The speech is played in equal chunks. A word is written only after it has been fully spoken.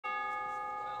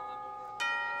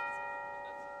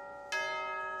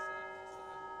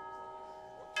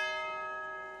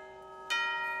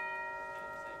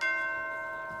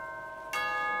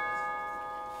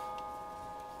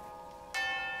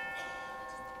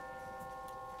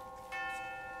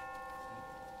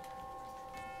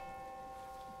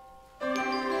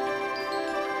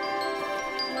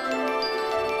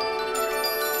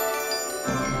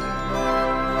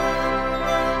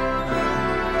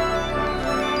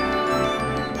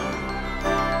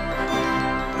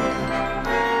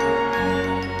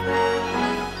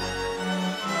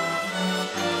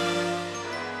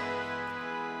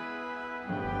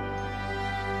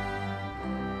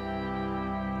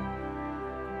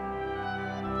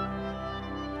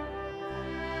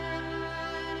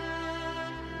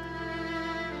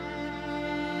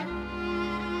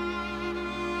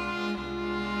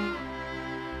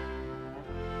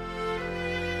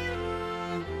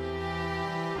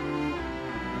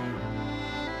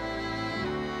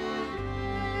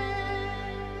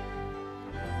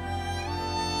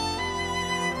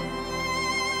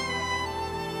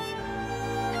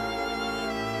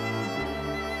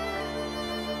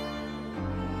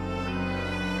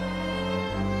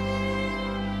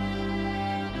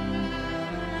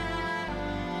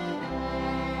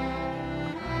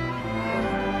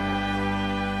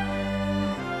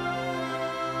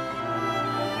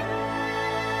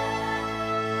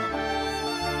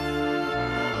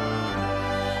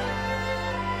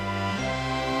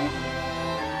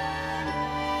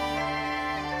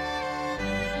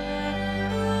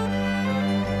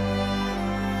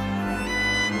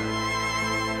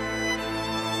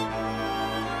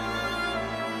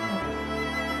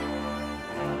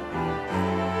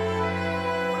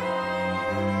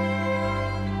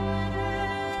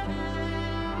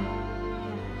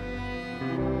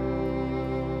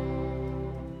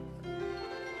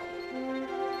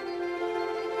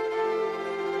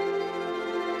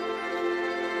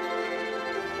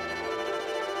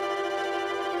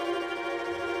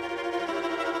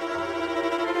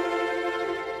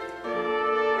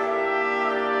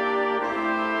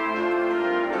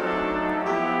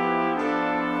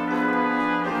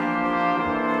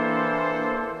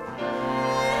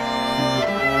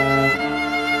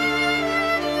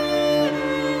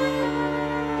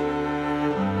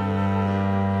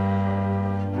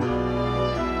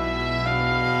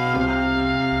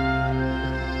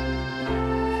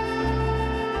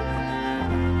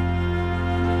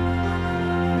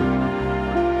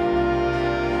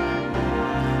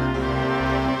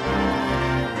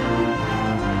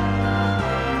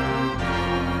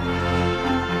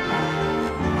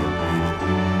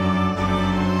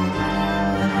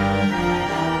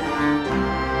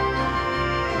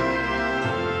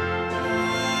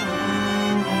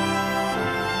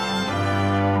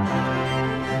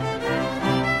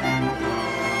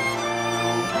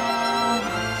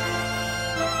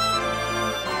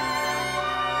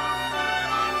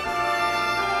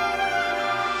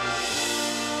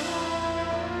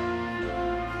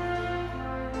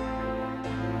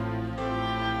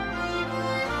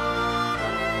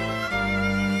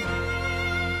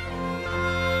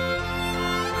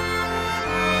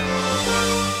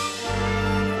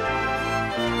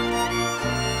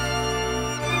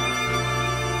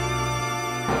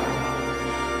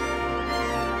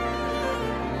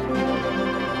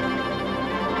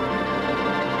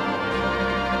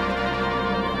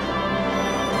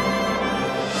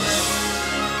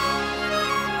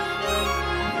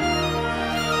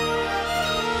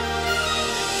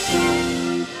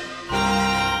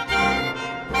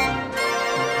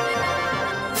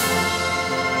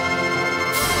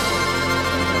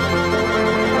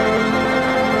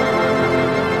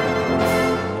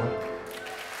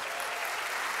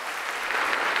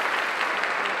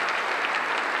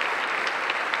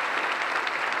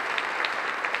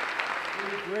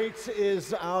Great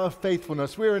is our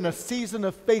faithfulness. We're in a season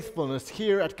of faithfulness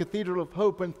here at Cathedral of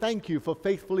Hope, and thank you for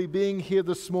faithfully being here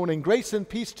this morning. Grace and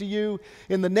peace to you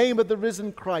in the name of the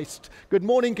risen Christ. Good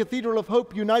morning, Cathedral of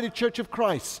Hope, United Church of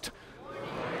Christ.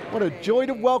 What a joy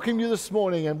to welcome you this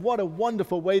morning, and what a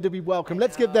wonderful way to be welcomed.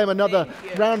 Let's give them another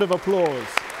round of applause.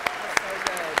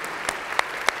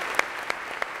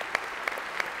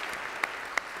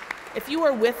 If you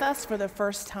are with us for the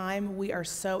first time, we are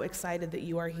so excited that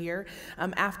you are here.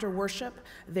 After worship,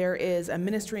 there is a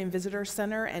Ministry and Visitor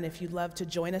Center, and if you'd love to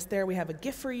join us there, we have a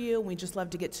gift for you. We just love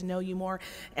to get to know you more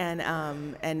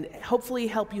and hopefully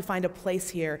help you find a place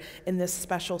here in this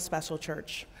special, special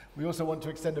church. We also want to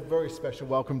extend a very special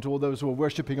welcome to all those who are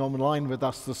worshiping online with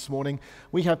us this morning.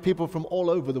 We have people from all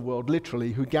over the world,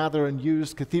 literally, who gather and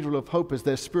use Cathedral of Hope as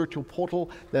their spiritual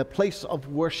portal, their place of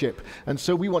worship. And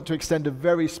so we want to extend a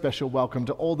very special welcome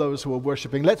to all those who are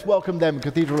worshiping. Let's welcome them,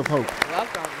 Cathedral of Hope.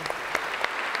 Welcome.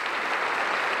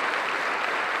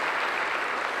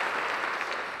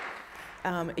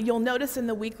 You'll notice in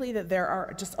the weekly that there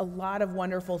are just a lot of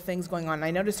wonderful things going on.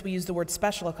 I noticed we used the word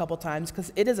special a couple times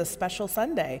because it is a special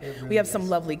Sunday. Really we have some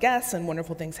lovely guests and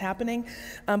wonderful things happening.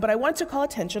 But I want to call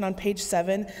attention on page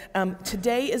 7.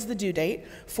 Today is the due date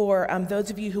for those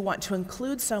of you who want to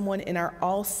include someone in our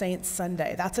All Saints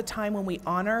Sunday. That's a time when we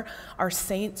honor our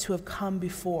saints who have come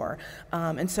before.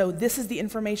 And so this is the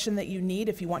information that you need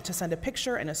if you want to send a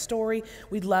picture and a story.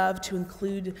 We'd love to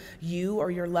include you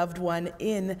or your loved one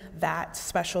in that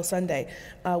special Sunday.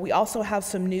 We also have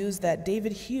some news that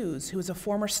David Hughes, who is a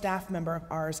former staff member of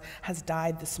ours, has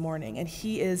died this morning, and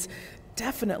he is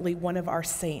definitely one of our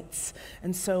saints.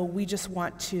 And so we just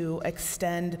want to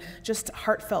extend just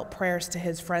heartfelt prayers to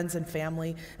his friends and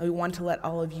family, and we want to let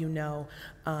all of you know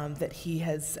that he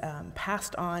has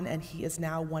passed on, and he is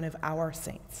now one of our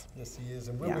saints. Yes, he is,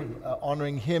 and we'll be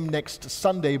honoring him next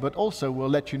Sunday, but also we'll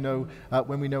let you know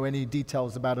when we know any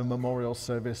details about a memorial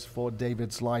service for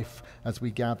David's life as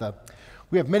we gather.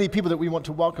 We have many people that we want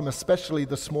to welcome, especially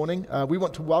this morning. We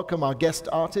want to welcome our guest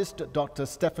artist, Dr.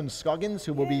 Stephen Scoggins,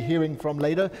 who we'll be hearing from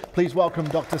later. Please welcome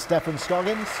Dr. Stephen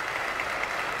Scoggins.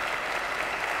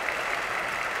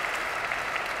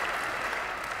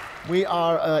 We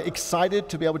are excited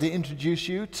to be able to introduce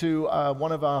you to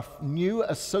one of our new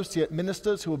associate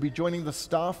ministers who will be joining the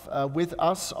staff with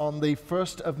us on the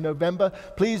 1st of November.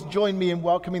 Please join me in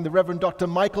welcoming the Reverend Dr.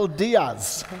 Michael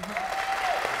Diaz.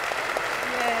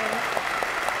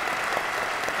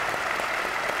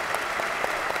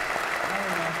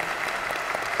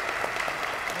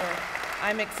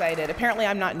 I'm excited. Apparently,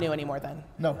 I'm not new anymore then.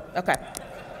 No. Okay.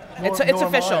 It's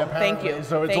official. Thank you.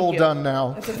 So it's Thank all you. done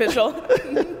now. It's official.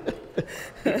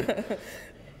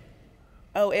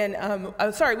 Oh,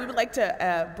 and sorry, we would like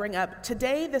to bring up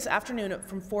today, this afternoon,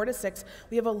 from 4 to 6,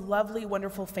 we have a lovely,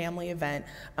 wonderful family event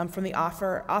from the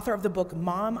author of the book,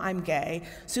 Mom, I'm Gay,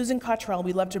 Susan Cathedral.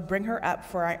 We'd love to bring her up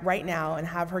for right now and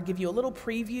have her give you a little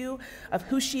preview of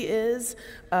who she is,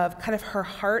 of kind of her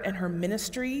heart and her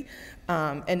ministry,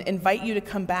 and invite you to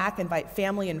come back, invite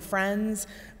family and friends.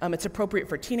 It's appropriate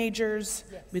for teenagers.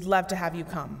 Yes. We'd love to have you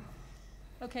come.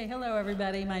 Okay, hello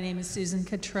everybody. My name is Susan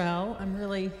Cathedral. I'm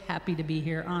really happy to be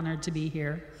here, honored to be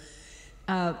here,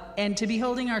 and to be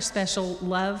holding our special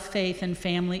Love, Faith, and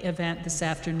Family event this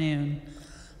afternoon.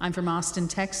 I'm from Austin,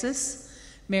 Texas,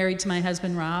 married to my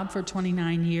husband Rob for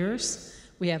 29 years.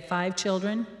 We have 5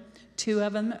 children. 2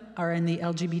 of them are in the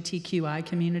LGBTQI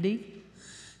community,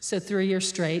 so 3 are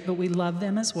straight, but we love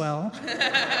them as well.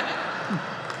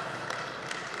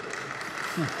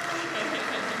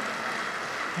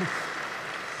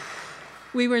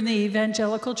 We were in the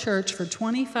evangelical church for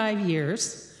 25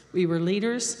 years. We were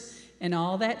leaders, and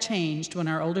all that changed when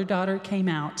our older daughter came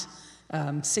out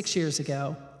 6 years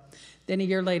ago. Then a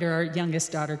year later, our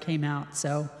youngest daughter came out,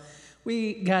 so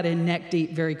we got in neck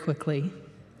deep very quickly.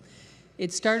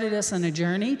 It started us on a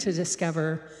journey to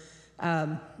discover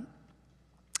our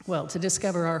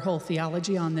whole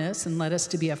theology on this and led us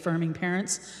to be affirming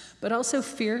parents, but also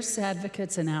fierce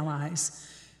advocates and allies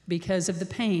because of the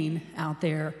pain out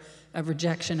there of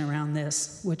rejection around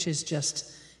this, which is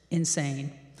just insane.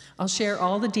 I'll share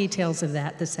all the details of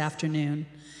that this afternoon.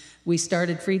 We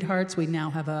started Freed Hearts. We now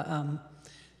have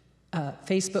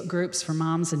Facebook groups for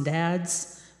moms and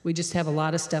dads. We just have a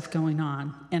lot of stuff going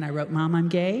on. And I wrote Mom, I'm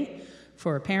Gay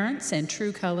for parents, and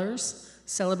True Colors,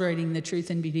 celebrating the truth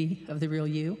and beauty of the real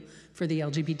you for the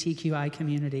LGBTQI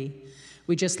community.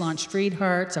 We just launched Freed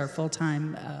Hearts, our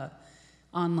full-time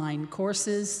online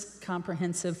courses,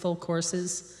 comprehensive full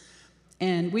courses.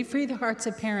 And we free the hearts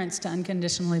of parents to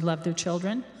unconditionally love their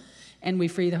children, and we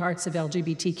free the hearts of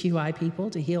LGBTQI people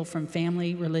to heal from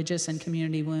family, religious, and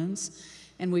community wounds.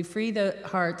 and we free the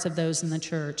hearts of those in the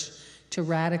church to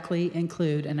radically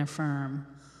include and affirm.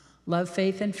 Love,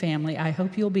 faith, and family. I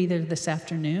hope you'll be there this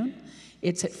afternoon.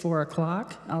 It's at 4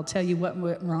 o'clock. I'll tell you what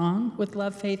went wrong with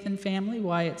Love, Faith, and Family,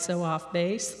 why it's so off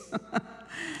base.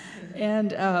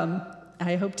 And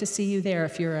I hope to see you there.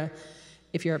 If you're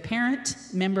a parent,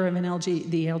 member of the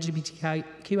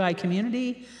LGBTQI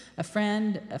community, a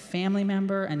friend, a family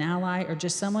member, an ally, or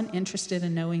just someone interested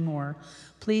in knowing more,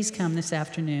 please come this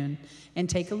afternoon and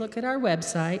take a look at our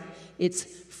website. It's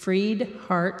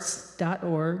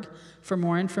freedhearts.org for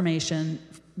more information.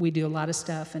 We do a lot of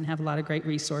stuff and have a lot of great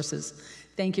resources.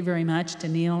 Thank you very much to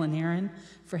Neil and Aaron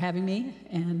for having me,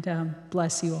 and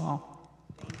bless you all.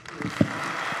 Thank you.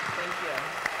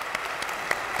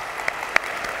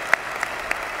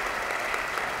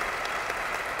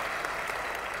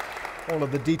 All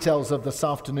of the details of this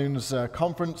afternoon's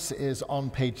conference is on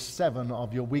page 7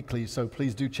 of your weekly, so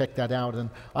please do check that out. And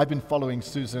I've been following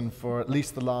Susan for at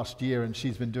least the last year, and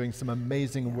she's been doing some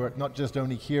amazing work, not just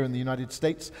only here in the United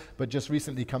States, but just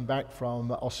recently come back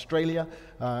from Australia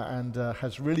and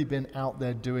has really been out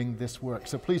there doing this work.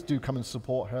 So please do come and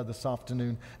support her this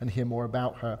afternoon and hear more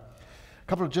about her.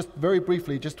 Just very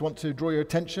briefly, just want to draw your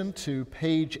attention to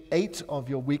page 8 of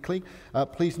your weekly.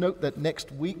 Please note that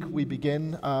next week we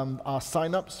begin our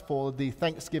sign-ups for the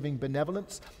Thanksgiving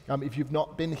Benevolence. If you've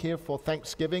not been here for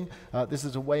Thanksgiving, this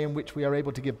is a way in which we are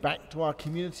able to give back to our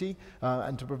community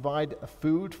and to provide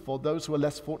food for those who are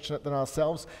less fortunate than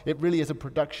ourselves. It really is a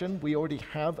production. We already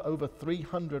have over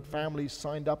 300 families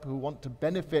signed up who want to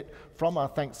benefit from our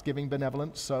Thanksgiving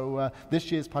Benevolence. So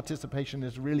this year's participation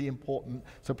is really important.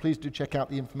 So please do check out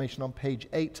the information on page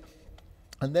 8.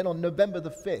 And then on November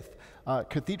the 5th,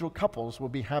 Cathedral couples will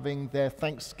be having their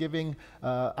Thanksgiving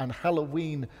and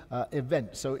Halloween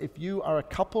event. So if you are a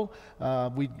couple,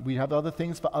 we have other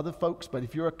things for other folks, but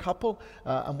if you're a couple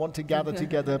and want to gather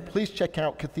together, please check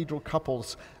out Cathedral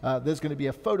Couples. There's going to be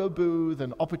a photo booth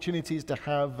and opportunities to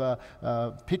have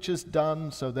pictures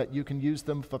done so that you can use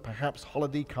them for perhaps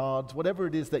holiday cards, whatever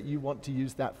it is that you want to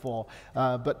use that for.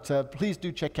 But please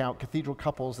do check out Cathedral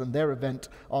Couples and their event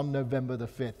on November the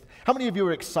 5th. How many of you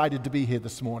are excited to be here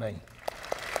this morning?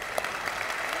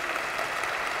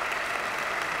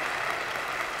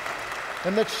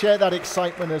 And let's share that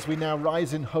excitement as we now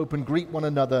rise in hope and greet one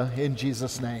another in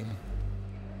Jesus' name.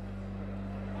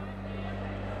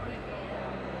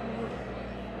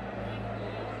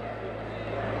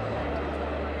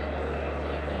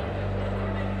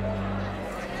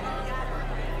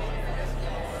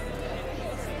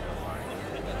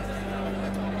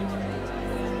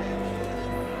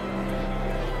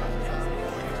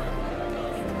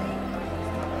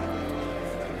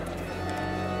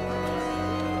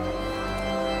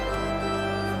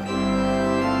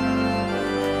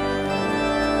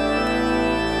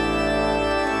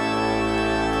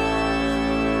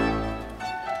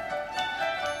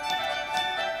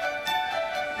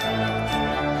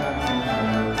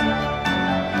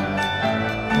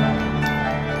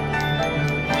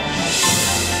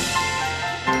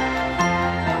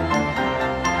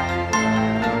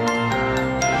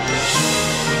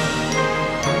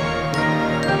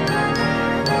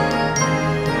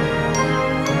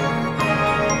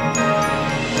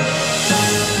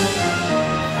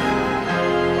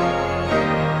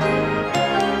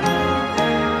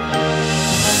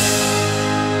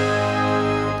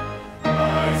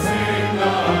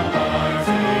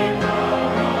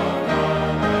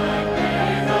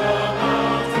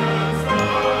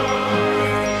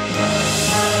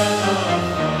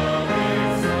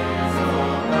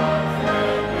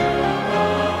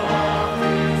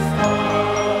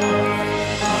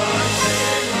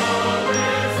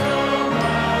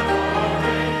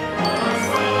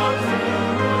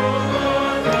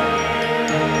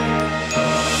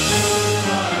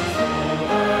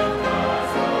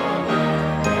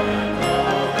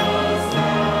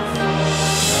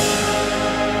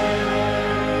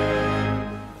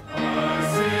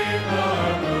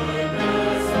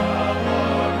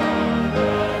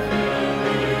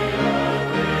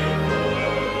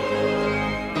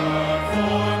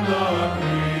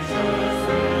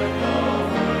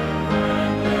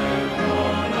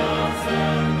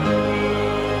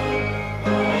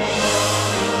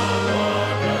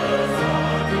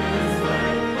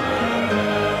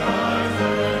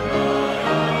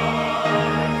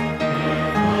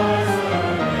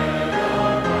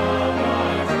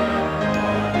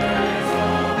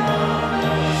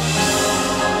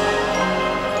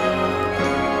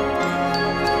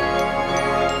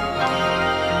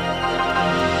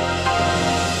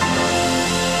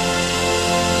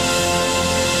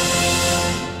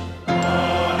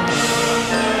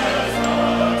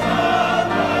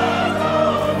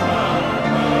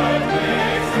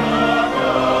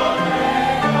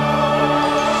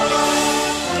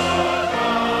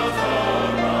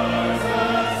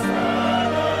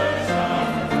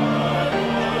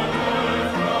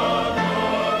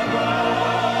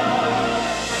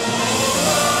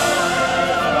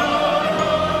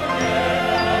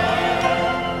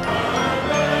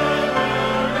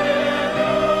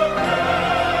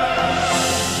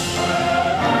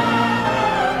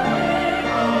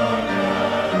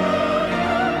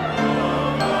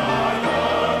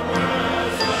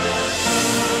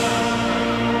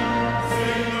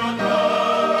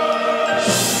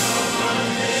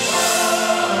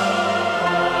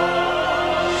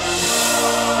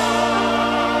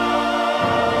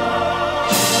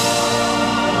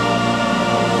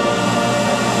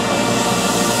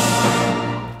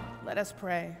 us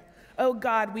pray. Oh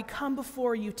God, we come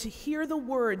before you to hear the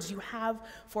words you have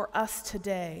for us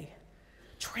today.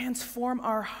 Transform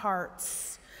our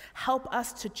hearts. Help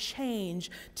us to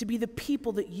change, to be the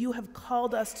people that you have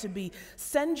called us to be.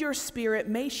 Send your Spirit.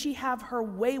 May she have her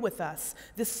way with us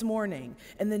this morning.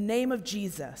 In the name of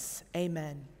Jesus,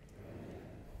 amen.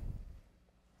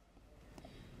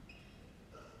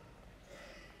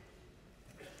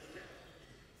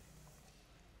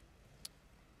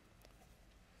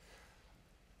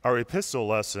 Our epistle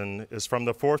lesson is from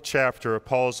the 4th chapter of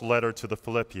Paul's letter to the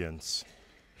Philippians.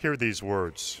 Hear these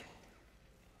words.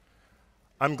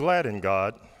 I'm glad in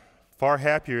God, far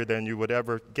happier than you would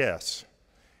ever guess.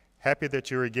 Happy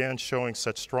that you're again showing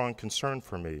such strong concern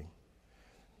for me.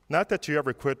 Not that you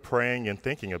ever quit praying and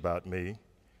thinking about me.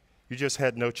 You just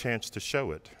had no chance to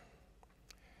show it.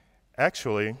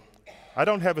 Actually, I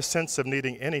don't have a sense of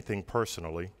needing anything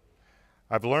personally.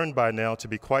 I've learned by now to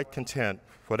be quite content,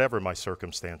 whatever my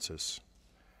circumstances.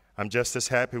 I'm just as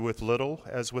happy with little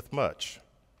as with much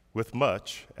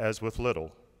as with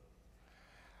little.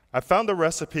 I found the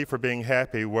recipe for being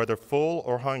happy, whether full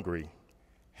or hungry,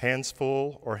 hands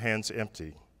full or hands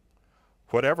empty.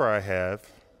 Whatever I have,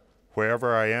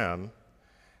 wherever I am,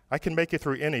 I can make it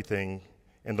through anything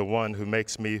in the one who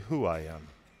makes me who I am.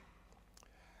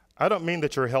 I don't mean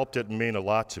that your help didn't mean a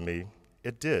lot to me.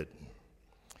 It did.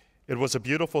 It was a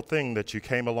beautiful thing that you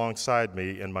came alongside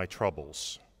me in my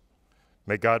troubles.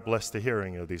 May God bless the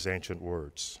hearing of these ancient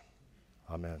words.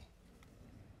 Amen.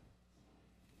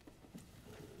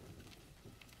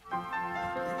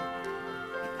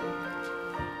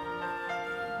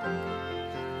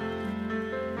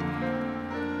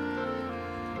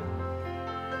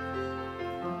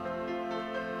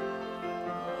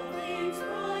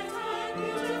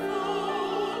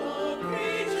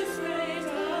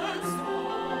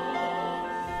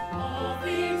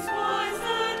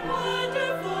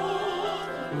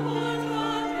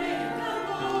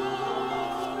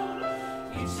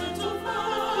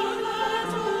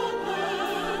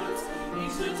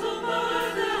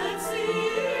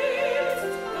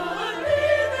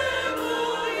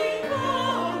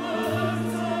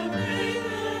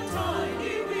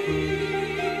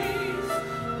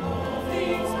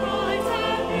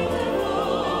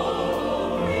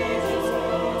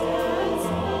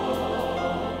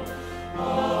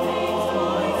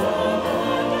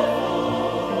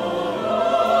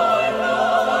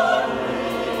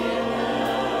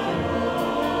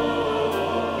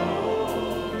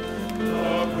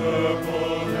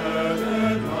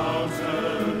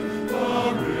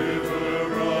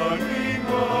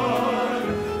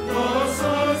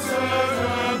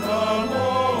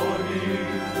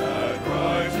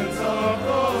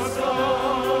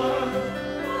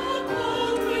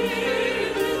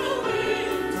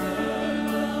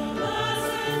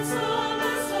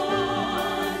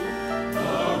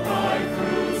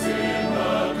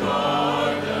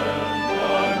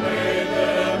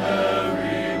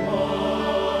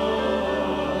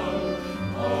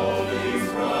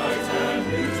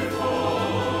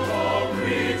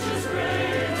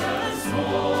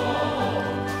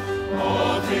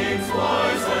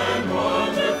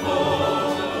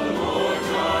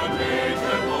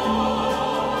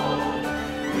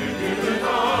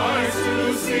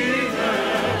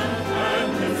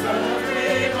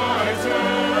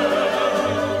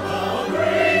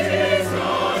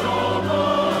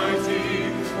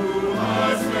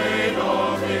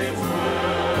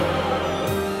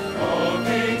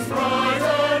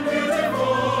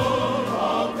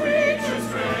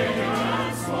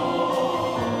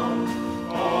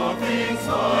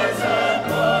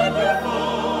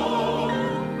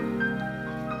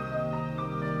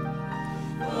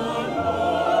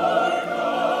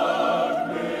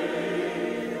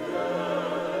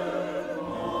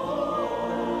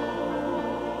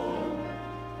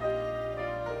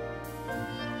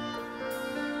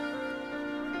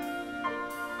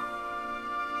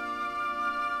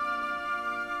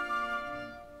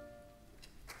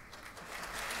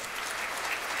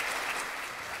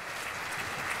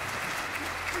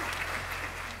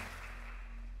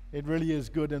 It really is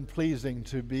good and pleasing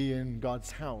to be in God's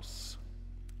house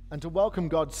and to welcome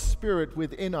God's Spirit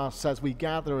within us as we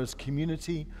gather as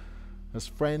community, as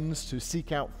friends, to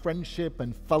seek out friendship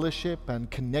and fellowship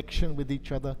and connection with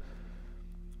each other.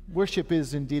 Worship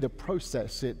is indeed a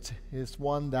process. It is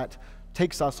one that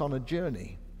takes us on a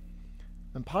journey.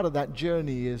 And part of that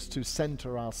journey is to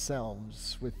center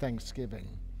ourselves with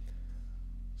thanksgiving.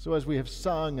 So as we have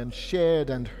sung and shared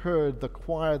and heard the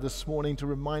choir this morning to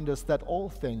remind us that all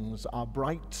things are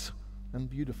bright and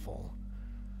beautiful,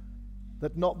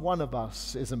 that not one of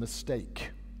us is a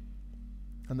mistake,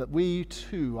 and that we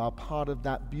too are part of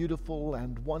that beautiful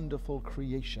and wonderful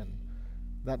creation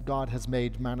that God has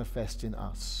made manifest in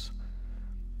us.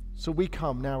 So we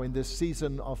come now in this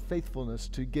season of faithfulness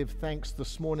to give thanks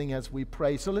this morning as we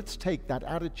pray. So let's take that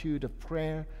attitude of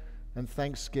prayer and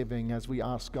thanksgiving as we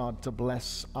ask God to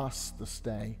bless us this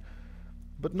day,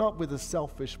 but not with a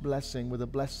selfish blessing, with a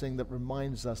blessing that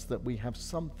reminds us that we have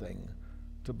something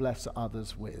to bless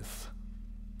others with.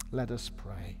 Let us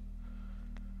pray.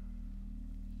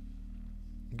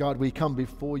 God, we come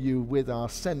before you with our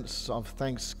sense of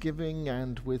thanksgiving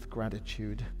and with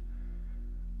gratitude.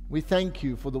 We thank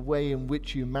you for the way in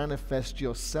which you manifest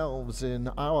yourselves in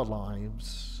our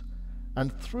lives,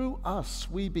 and through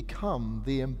us we become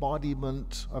the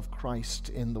embodiment of Christ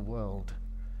in the world.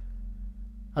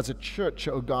 As a church,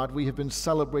 O God, we have been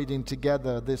celebrating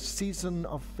together this season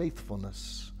of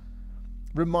faithfulness,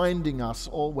 reminding us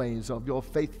always of your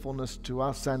faithfulness to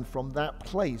us, and from that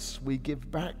place we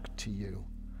give back to you.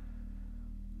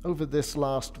 Over this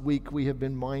last week, we have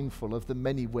been mindful of the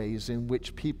many ways in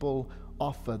which people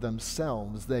offer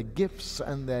themselves, their gifts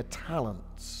and their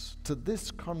talents to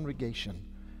this congregation.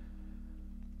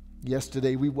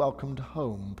 Yesterday, we welcomed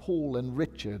home Paul and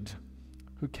Richard,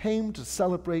 who came to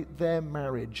celebrate their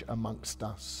marriage amongst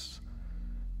us.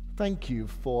 Thank you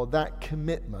for that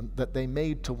commitment that they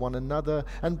made to one another,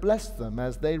 and bless them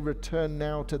as they return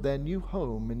now to their new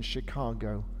home in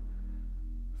Chicago.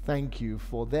 Thank you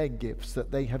for their gifts that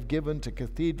they have given to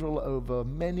Cathedral over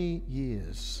many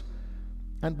years,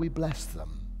 and we bless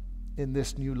them in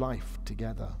this new life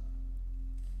together.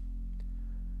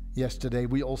 Yesterday,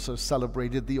 we also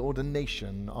celebrated the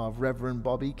ordination of Reverend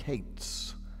Bobby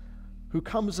Cates, who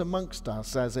comes amongst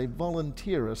us as a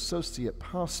volunteer associate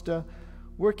pastor,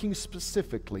 working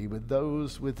specifically with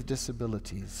those with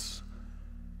disabilities.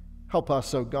 Help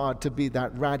us, O God, to be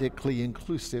that radically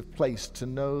inclusive place, to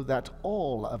know that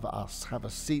all of us have a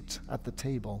seat at the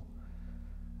table,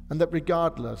 and that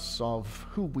regardless of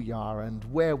who we are and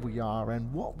where we are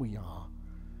and what we are,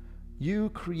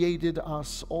 you created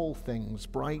us all things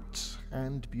bright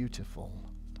and beautiful.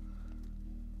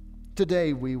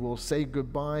 Today we will say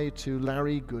goodbye to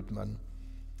Larry Goodman,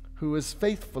 who has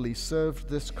faithfully served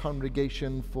this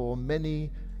congregation for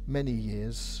many, many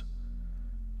years.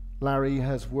 Larry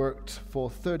has worked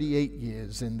for 38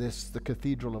 years in the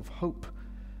Cathedral of Hope,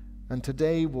 and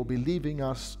today will be leaving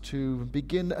us to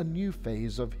begin a new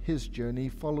phase of his journey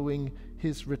following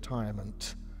his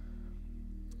retirement.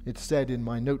 It's said in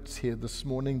my notes here this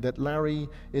morning that Larry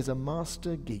is a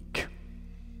master geek,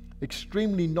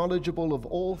 extremely knowledgeable of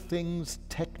all things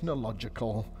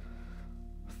technological.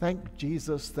 Thank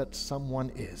Jesus that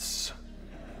someone is.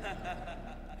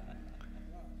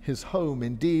 His home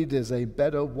indeed is a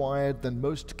better wired than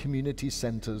most community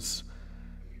centers,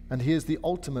 and he is the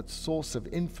ultimate source of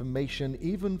information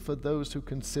even for those who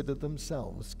consider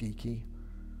themselves geeky.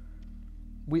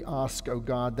 We ask, O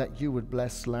God, that you would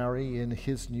bless Larry in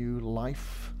his new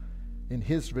life, in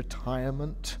his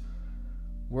retirement,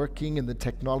 working in the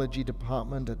technology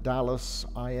department at Dallas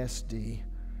ISD,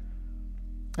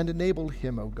 and enable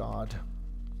him, O God,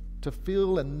 to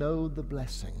feel and know the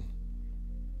blessing.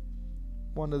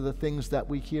 One of the things that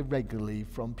we hear regularly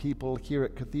from people here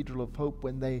at Cathedral of Hope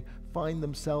when they find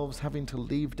themselves having to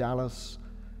leave Dallas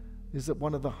is that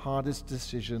one of the hardest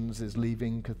decisions is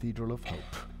leaving Cathedral of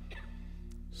Hope.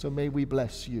 So may we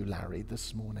bless you, Larry,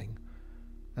 this morning,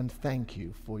 and thank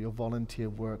you for your volunteer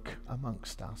work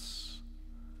amongst us.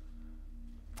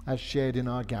 As shared in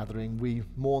our gathering, we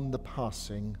mourn the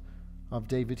passing of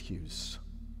David Hughes.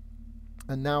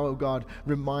 And now, O God,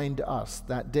 remind us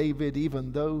that David,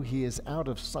 even though he is out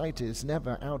of sight, is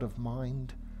never out of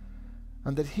mind,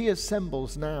 and that he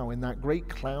assembles now in that great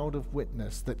cloud of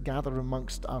witness that gather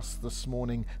amongst us this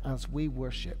morning as we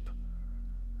worship.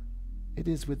 It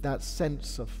is with that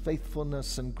sense of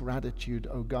faithfulness and gratitude,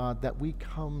 O God, that we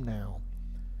come now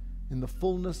in the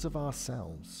fullness of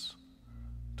ourselves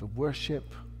to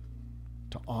worship,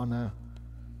 to honor,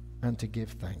 and to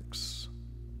give thanks.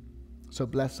 So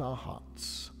bless our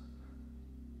hearts.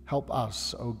 Help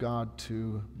us, O God,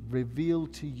 to reveal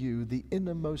to you the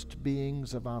innermost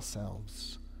beings of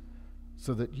ourselves,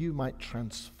 so that you might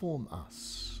transform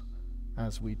us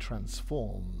as we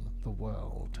transform the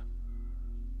world.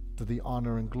 To the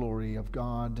honor and glory of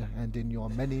God, and in your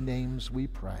many names we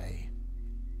pray.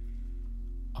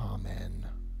 Amen.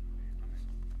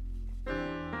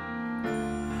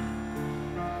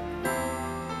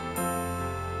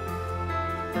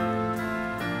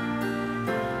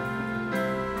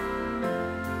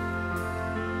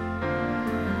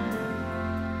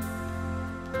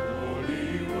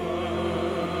 Holy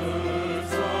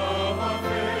words of our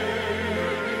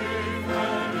faith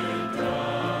and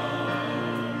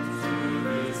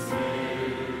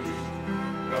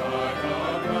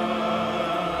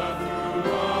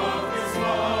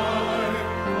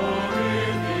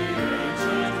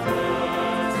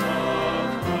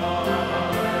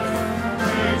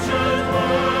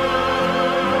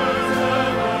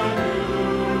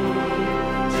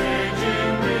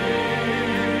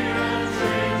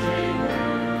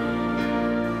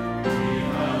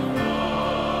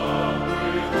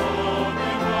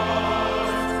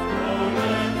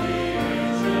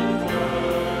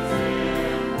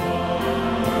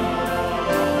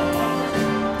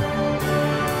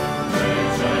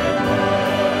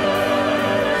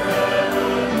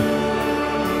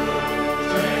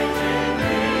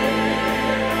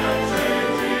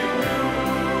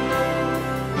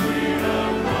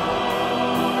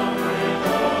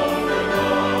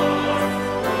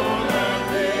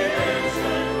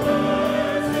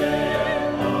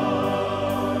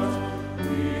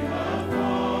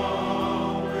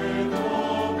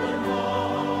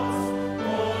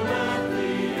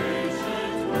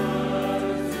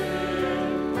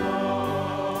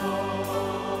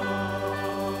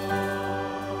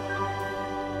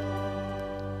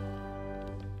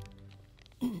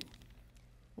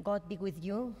God be with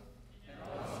you. And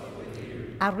also with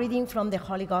you. A reading from the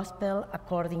Holy Gospel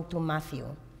according to Matthew.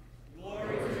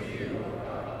 Glory to you, O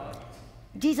God.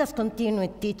 Jesus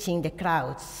continued teaching the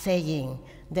crowds, saying,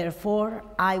 "Therefore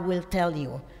I will tell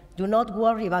you, do not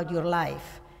worry about your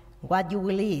life, what you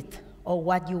will eat or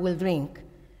what you will drink,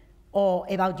 or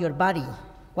about your body,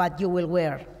 what you will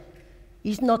wear.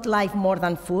 Is not life more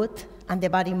than food, and the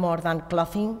body more than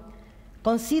clothing?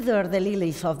 Consider the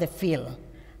lilies of the field,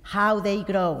 how they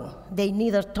grow. They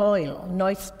neither toil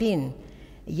nor spin.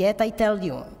 Yet I tell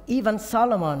you, even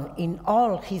Solomon in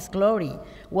all his glory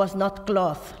was not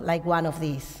clothed like one of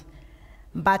these.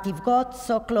 But if God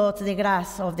so clothes the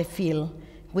grass of the field,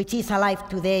 which is alive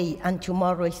today and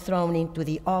tomorrow is thrown into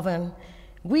the oven,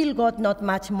 will God not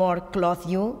much more clothe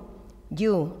you,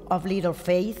 you of little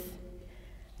faith?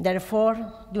 Therefore,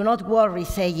 do not worry,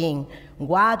 saying,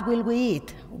 what will we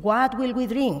eat? What will we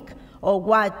drink? Or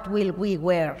what will we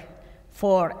wear?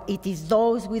 For it is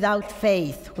those without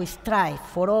faith who strive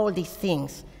for all these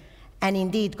things. And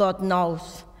indeed, God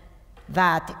knows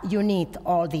that you need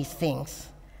all these things.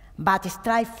 But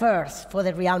strive first for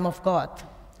the realm of God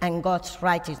and God's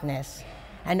righteousness,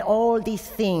 and all these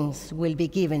things will be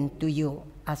given to you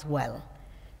as well."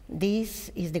 This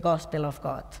is the gospel of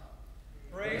God.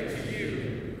 Praise to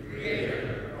you,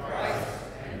 Creator, Christ,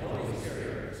 and Holy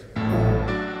Spirit.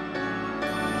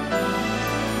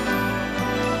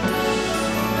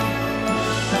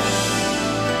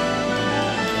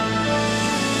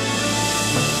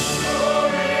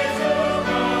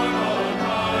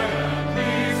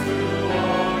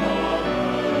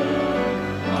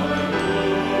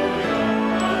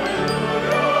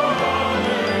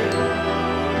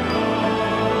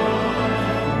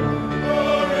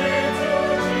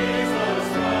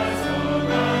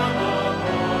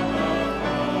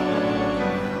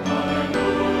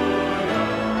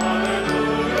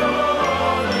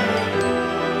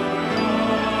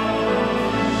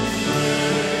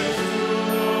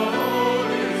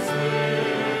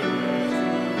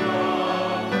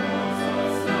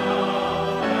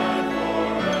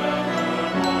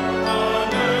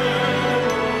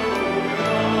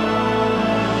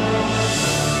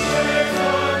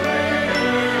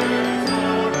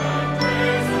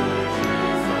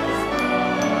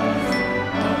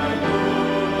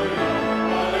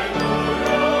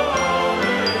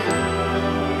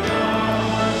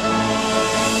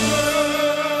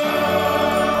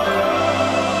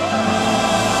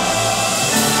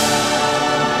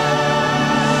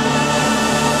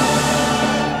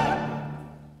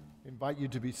 You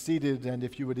to be seated, and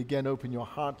if you would again open your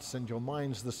hearts and your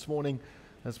minds this morning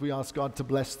as we ask God to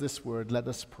bless this word, let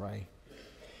us pray.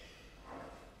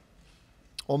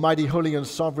 Almighty, holy, and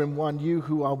sovereign one, you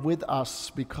who are with us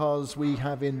because we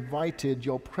have invited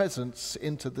your presence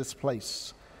into this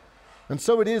place. And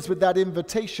so it is with that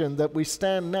invitation that we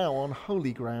stand now on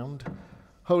holy ground,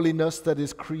 holiness that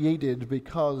is created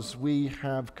because we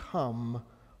have come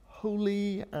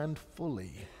wholly and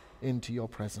fully into your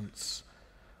presence.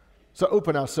 So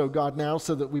open us, O God, now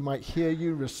so that we might hear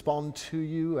you, respond to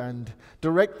you, and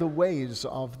direct the ways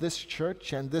of this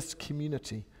church and this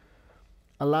community.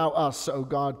 Allow us, O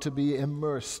God, to be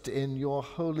immersed in your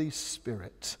Holy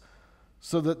Spirit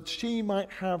so that she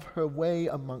might have her way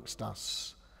amongst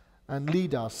us and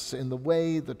lead us in the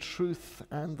way, the truth,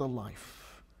 and the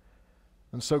life.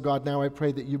 And so, God, now I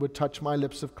pray that you would touch my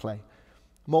lips of clay.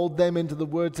 Mold them into the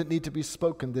words that need to be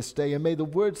spoken this day, and may the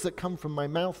words that come from my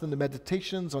mouth and the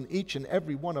meditations on each and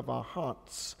every one of our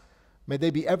hearts, may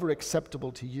they be ever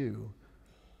acceptable to you.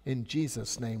 In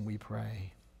Jesus' name we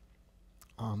pray.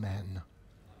 Amen.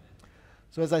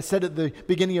 So as I said at the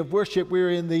beginning of worship, we're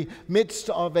in the midst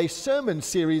of a sermon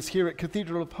series here at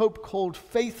Cathedral of Hope called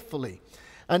Faithfully.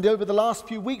 And over the last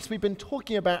few weeks, we've been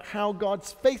talking about how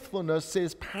God's faithfulness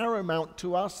is paramount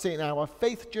to us in our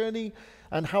faith journey,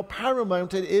 and how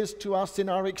paramount it is to us in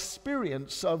our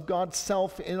experience of God's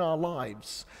self in our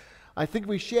lives. I think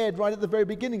we shared right at the very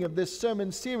beginning of this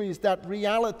sermon series that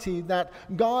reality that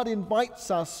God invites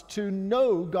us to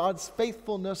know God's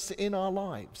faithfulness in our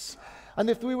lives. And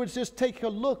if we would just take a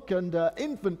look and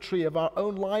inventory of our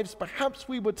own lives, perhaps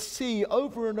we would see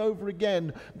over and over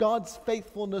again God's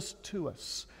faithfulness to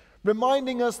us,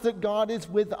 reminding us that God is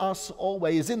with us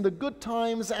always, in the good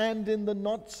times and in the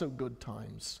not so good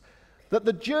times. That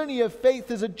the journey of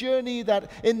faith is a journey that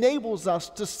enables us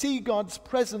to see God's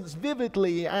presence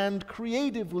vividly and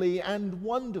creatively and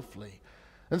wonderfully.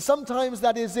 And sometimes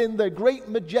that is in the great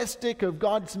majestic of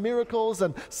God's miracles,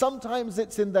 and sometimes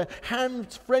it's in the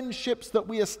friendships that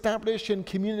we establish in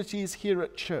communities here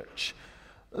at church.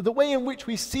 The way in which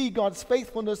we see God's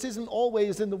faithfulness isn't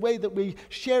always in the way that we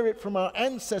share it from our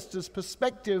ancestors'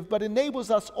 perspective, but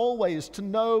enables us always to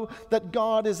know that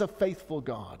God is a faithful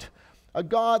God, a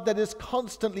God that is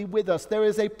constantly with us. There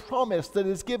is a promise that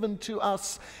is given to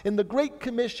us in the Great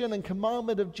Commission and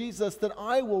commandment of Jesus that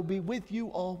I will be with you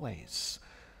always.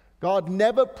 God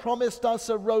never promised us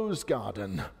a rose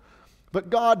garden, but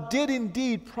God did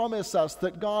indeed promise us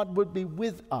that God would be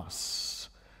with us.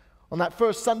 On that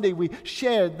first Sunday, we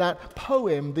shared that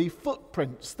poem, The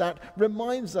Footprints, that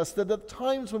reminds us that at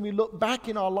times when we look back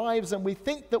in our lives and we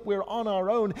think that we're on our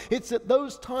own, it's at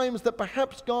those times that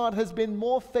perhaps God has been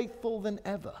more faithful than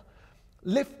ever,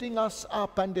 lifting us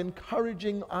up and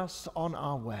encouraging us on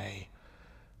our way.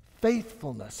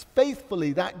 Faithfulness,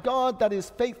 faithfully, that God that is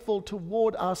faithful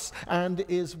toward us and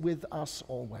is with us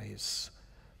always.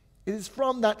 It is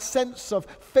from that sense of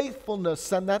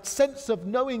faithfulness and that sense of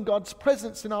knowing God's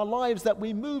presence in our lives that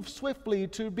we move swiftly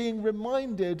to being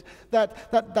reminded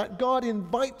that God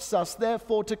invites us,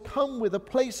 therefore, to come with a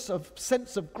place of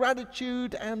sense of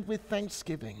gratitude and with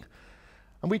thanksgiving.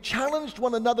 And we challenged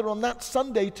one another on that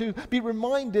Sunday to be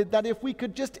reminded that if we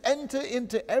could just enter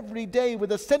into every day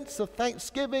with a sense of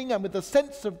thanksgiving and with a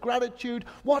sense of gratitude,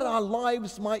 what our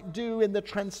lives might do in the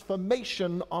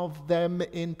transformation of them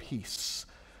in peace.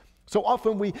 So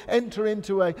often we enter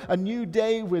into a new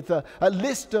day with a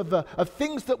list of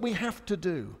things that we have to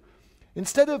do.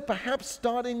 Instead of perhaps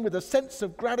starting with a sense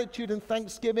of gratitude and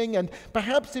thanksgiving, and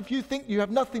perhaps if you think you have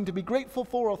nothing to be grateful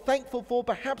for or thankful for,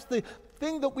 perhaps the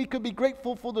thing that we could be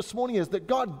grateful for this morning is that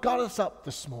God got us up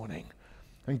this morning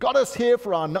and got us here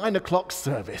for our 9 o'clock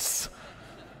service.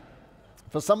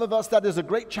 For some of us, that is a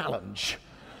great challenge.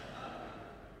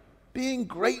 Being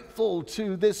grateful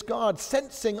to this God,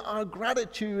 sensing our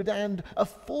gratitude and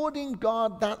affording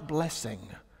God that blessing.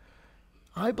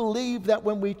 I believe that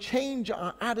when we change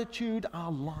our attitude,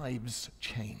 our lives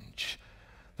change.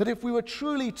 That if we were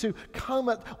truly to come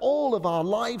at all of our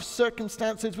life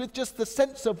circumstances with just the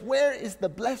sense of where is the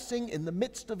blessing in the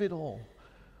midst of it all,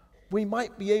 we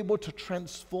might be able to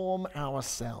transform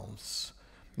ourselves.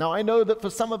 Now, I know that for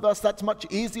some of us that's much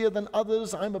easier than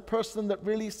others. I'm a person that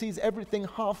really sees everything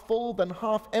half full than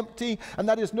half empty, and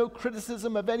that is no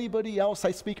criticism of anybody else.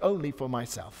 I speak only for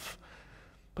myself.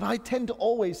 But I tend to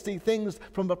always see things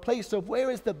from a place of where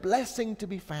is the blessing to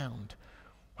be found?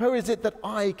 Where is it that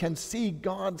I can see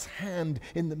God's hand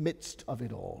in the midst of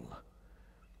it all?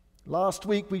 Last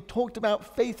week we talked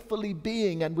about faithfully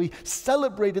being, and we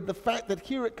celebrated the fact that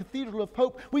here at Cathedral of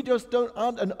Hope we just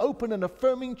aren't an open and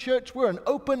affirming church, we're an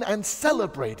open and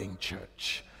celebrating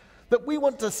church. That we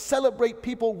want to celebrate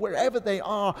people wherever they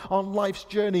are on life's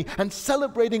journey and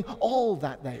celebrating all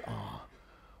that they are.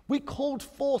 We called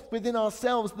forth within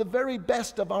ourselves the very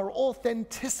best of our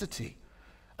authenticity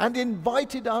and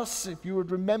invited us, if you would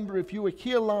remember, if you were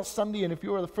here last Sunday and if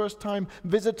you were the first-time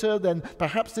visitor, then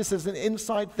perhaps this is an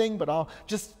inside thing, but I'll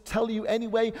just tell you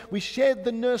anyway. We shared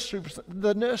the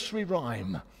nursery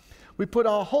rhyme. We put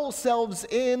our whole selves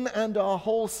in and our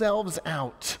whole selves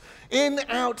out. In,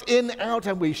 out,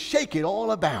 and we shake it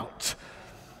all about.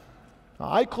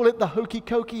 I call it the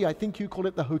hokey-cokey. I think you call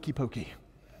it the hokey-pokey.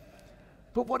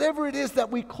 But whatever it is that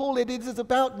we call it, it is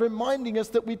about reminding us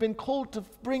that we've been called to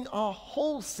bring our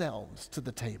whole selves to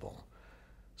the table.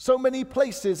 So many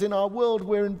places in our world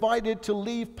we're invited to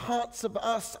leave parts of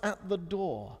us at the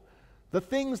door. The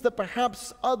things that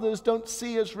perhaps others don't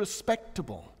see as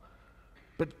respectable.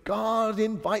 But God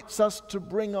invites us to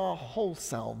bring our whole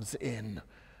selves in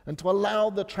and to allow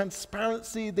the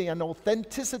transparency and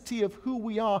authenticity of who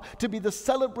we are to be the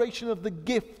celebration of the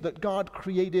gift that God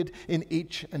created in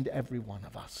each and every one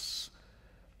of us.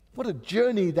 What a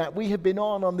journey that we have been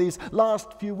on these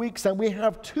last few weeks, and we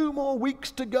have 2 more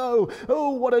weeks to go. Oh,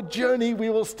 what a journey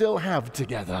we will still have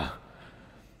together.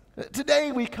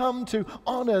 Today we come to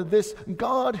honor this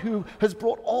God who has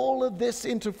brought all of this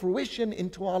into fruition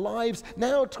into our lives,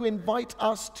 now to invite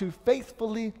us to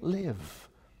faithfully live.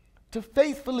 To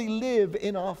faithfully live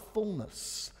in our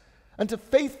fullness, and to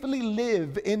faithfully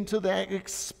live into the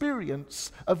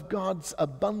experience of God's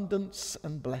abundance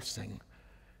and blessing.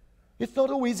 It's not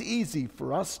always easy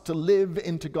for us to live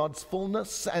into God's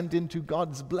fullness and into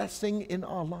God's blessing in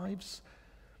our lives.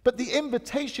 But the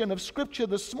invitation of Scripture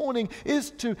this morning is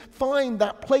to find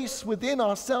that place within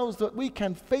ourselves that we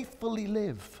can faithfully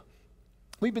live.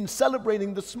 We've been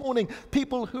celebrating this morning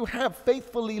people who have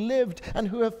faithfully lived and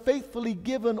who have faithfully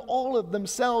given all of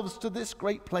themselves to this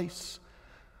great place.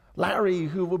 Larry,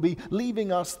 who will be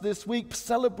leaving us this week,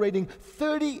 celebrating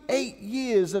 38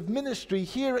 years of ministry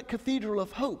here at Cathedral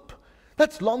of Hope.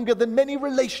 That's longer than many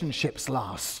relationships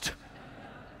last.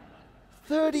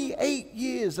 38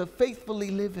 years of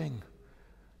faithfully living.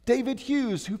 David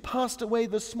Hughes, who passed away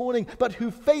this morning, but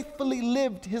who faithfully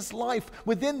lived his life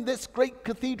within this great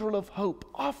cathedral of hope,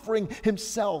 offering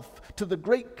himself to the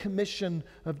great commission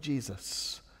of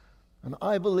Jesus. And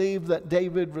I believe that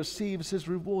David receives his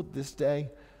reward this day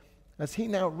as he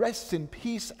now rests in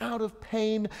peace out of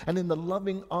pain and in the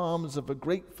loving arms of a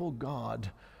grateful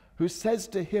God who says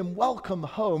to him, "Welcome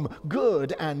home,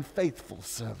 good and faithful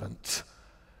servant."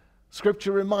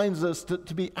 Scripture reminds us that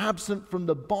to be absent from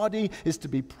the body is to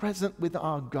be present with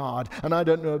our God. And I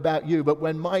don't know about you, but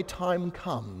when my time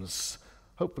comes,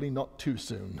 hopefully not too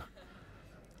soon,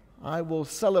 I will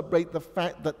celebrate the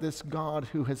fact that this God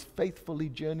who has faithfully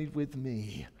journeyed with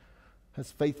me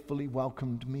has faithfully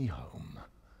welcomed me home.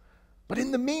 But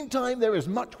in the meantime, there is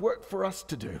much work for us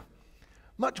to do.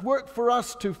 Much work for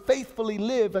us to faithfully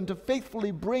live and to faithfully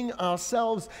bring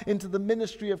ourselves into the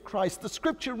ministry of Christ. The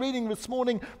scripture reading this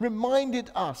morning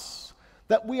reminded us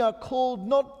that we are called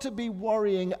not to be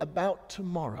worrying about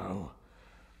tomorrow,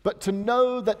 but to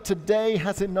know that today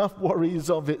has enough worries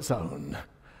of its own.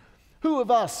 Who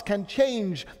of us can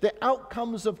change the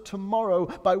outcomes of tomorrow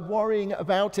by worrying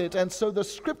about it? And so the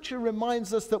scripture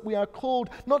reminds us that we are called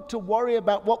not to worry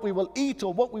about what we will eat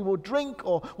or what we will drink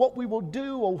or what we will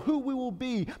do or who we will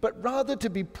be, but rather to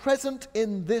be present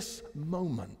in this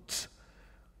moment.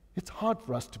 It's hard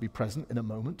for us to be present in a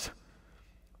moment.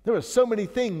 There are so many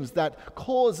things that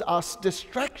cause us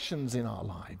distractions in our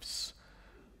lives.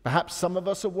 Perhaps some of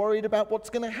us are worried about what's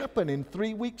going to happen in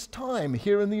 3 weeks' time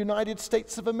here in the United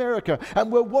States of America,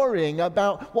 and we're worrying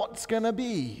about what's going to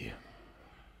be.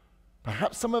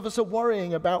 Perhaps some of us are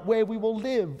worrying about where we will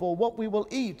live or what we will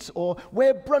eat or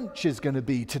where brunch is going to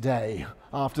be today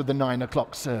after the 9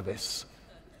 o'clock service.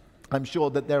 I'm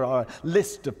sure that there are a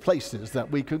list of places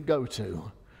that we could go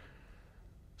to.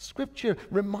 Scripture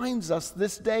reminds us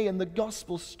this day in the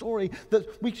gospel story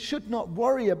that we should not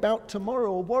worry about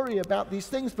tomorrow or worry about these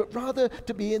things, but rather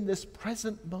to be in this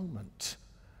present moment.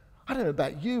 I don't know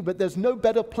about you, but there's no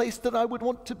better place that I would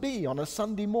want to be on a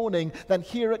Sunday morning than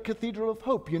here at Cathedral of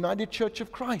Hope, United Church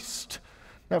of Christ.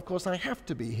 Now, of course, I have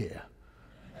to be here,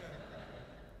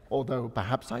 although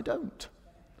perhaps I don't.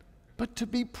 But to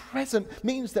be present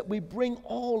means that we bring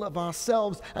all of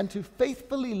ourselves and to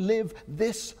faithfully live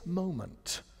this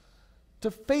moment. To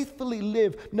faithfully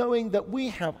live knowing that we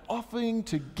have offering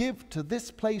to give to this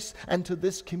place and to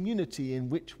this community in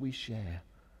which we share.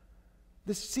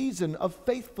 This season of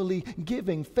faithfully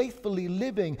giving, faithfully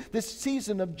living, this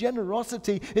season of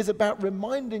generosity is about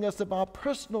reminding us of our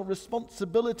personal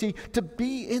responsibility to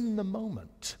be in the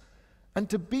moment and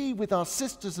to be with our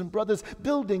sisters and brothers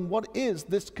building what is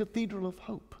this Cathedral of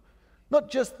Hope. Not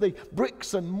just the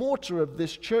bricks and mortar of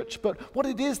this church, but what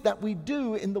it is that we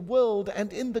do in the world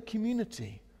and in the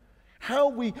community. How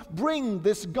we bring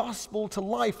this gospel to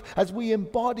life as we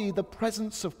embody the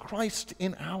presence of Christ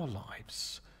in our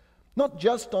lives. Not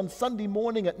just on Sunday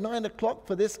morning at 9 o'clock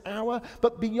for this hour,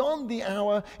 but beyond the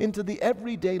hour into the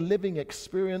everyday living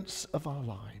experience of our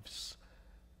lives.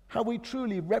 How we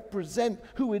truly represent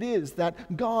who it is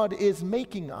that God is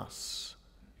making us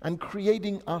and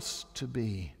creating us to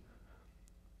be.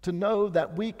 To know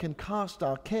that we can cast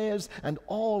our cares and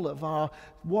all of our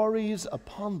worries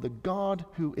upon the God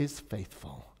who is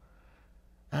faithful.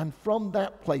 And from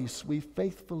that place we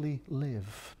faithfully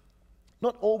live.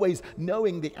 Not always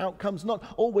knowing the outcomes, not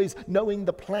always knowing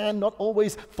the plan, not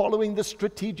always following the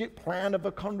strategic plan of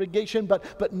a congregation,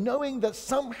 but knowing that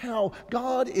somehow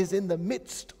God is in the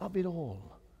midst of it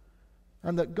all.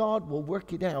 And that God will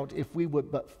work it out if we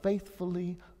would but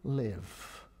faithfully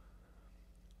live.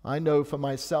 I know for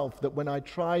myself that when I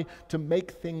try to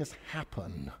make things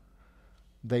happen,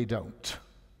 they don't.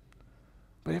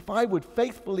 But if I would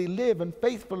faithfully live and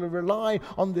faithfully rely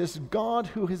on this God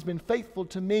who has been faithful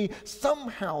to me,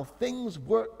 somehow things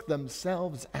work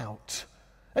themselves out.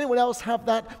 Anyone else have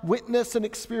that witness and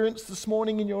experience this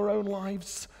morning in your own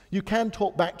lives? You can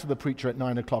talk back to the preacher at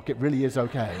 9 o'clock. It really is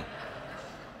okay.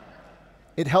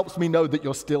 It helps me know that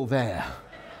you're still there.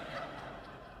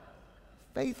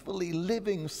 Faithfully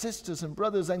living sisters and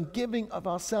brothers and giving of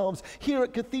ourselves. Here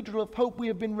at Cathedral of Hope, we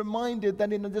have been reminded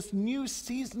that in this new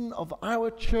season of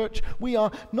our church, we are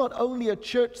not only a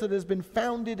church that has been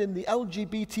founded in the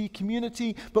LGBT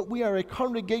community, but we are a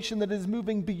congregation that is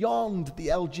moving beyond the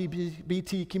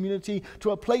LGBT community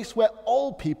to a place where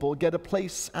all people get a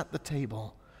place at the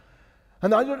table.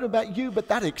 And I don't know about you, but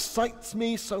that excites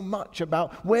me so much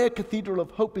about where Cathedral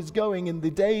of Hope is going in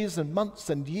the days and months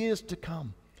and years to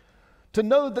come. To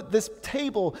know that this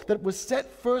table that was set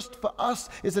first for us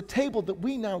is a table that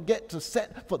we now get to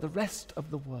set for the rest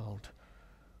of the world.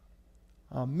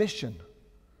 Our mission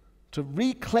to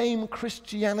reclaim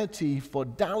Christianity for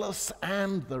Dallas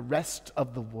and the rest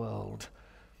of the world.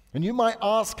 And you might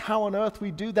ask how on earth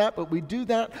we do that, but we do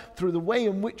that through the way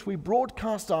in which we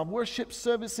broadcast our worship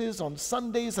services on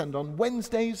Sundays and on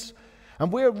Wednesdays.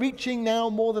 And we're reaching now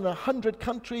more than 100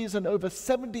 countries, and over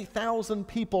 70,000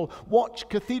 people watch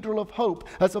Cathedral of Hope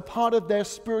as a part of their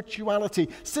spirituality.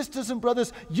 Sisters and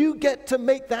brothers, you get to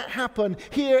make that happen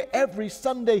here every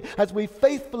Sunday as we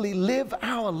faithfully live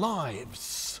our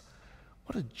lives.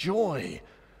 What a joy,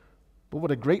 but what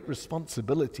a great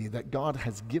responsibility that God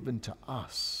has given to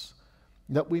us,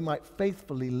 that we might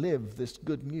faithfully live this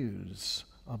good news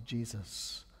of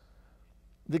Jesus.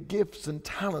 The gifts and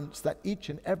talents that each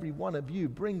and every one of you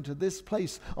bring to this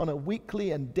place on a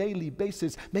weekly and daily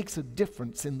basis makes a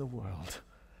difference in the world.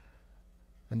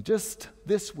 And just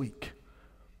this week,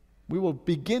 we will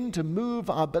begin to move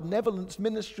our benevolence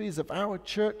ministries of our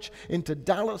church into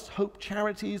Dallas Hope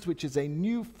Charities, which is a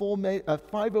new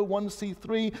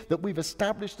 501c3 that we've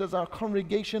established as our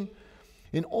congregation,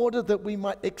 in order that we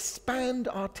might expand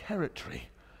our territory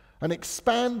and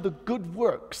expand the good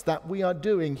works that we are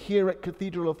doing here at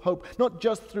Cathedral of Hope, not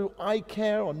just through eye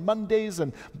care on Mondays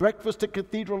and breakfast at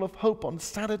Cathedral of Hope on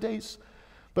Saturdays,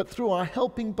 but through our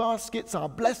helping baskets, our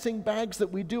blessing bags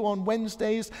that we do on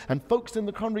Wednesdays, and folks in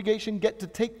the congregation get to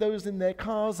take those in their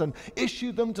cars and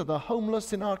issue them to the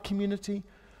homeless in our community.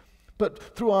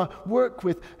 But through our work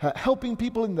with helping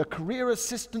people in the career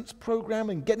assistance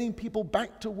program and getting people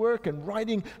back to work and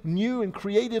writing new and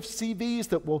creative CVs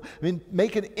that will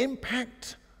make an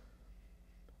impact.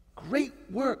 Great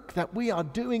work that we are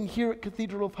doing here at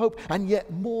Cathedral of Hope, and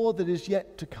yet more that is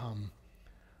yet to come.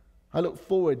 I look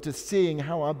forward to seeing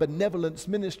how our benevolence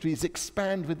ministries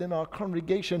expand within our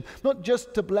congregation, not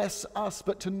just to bless us,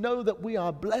 but to know that we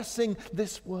are blessing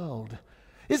this world.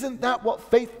 Isn't that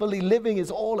what faithfully living is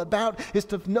all about? Is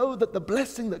to know that the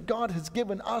blessing that God has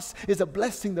given us is a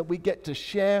blessing that we get to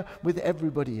share with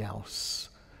everybody else.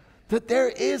 That there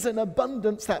is an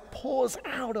abundance that pours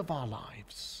out of our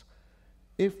lives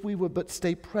if we would but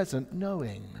stay present,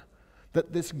 knowing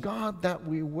that this God that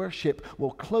we worship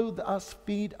will clothe us,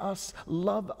 feed us,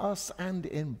 love us, and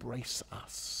embrace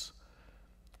us.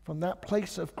 From that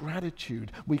place of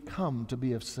gratitude, we come to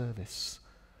be of service.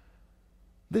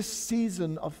 This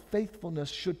season of faithfulness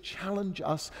should challenge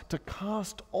us to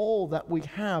cast all that we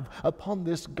have upon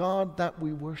this God that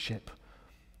we worship.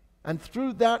 And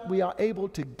through that, we are able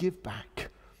to give back,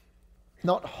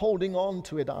 not holding on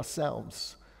to it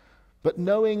ourselves, but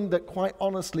knowing that, quite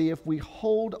honestly, if we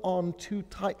hold on too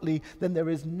tightly, then there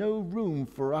is no room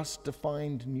for us to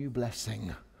find new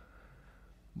blessing.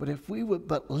 But if we would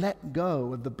but let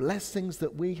go of the blessings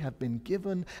that we have been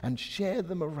given and share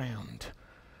them around,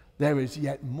 there is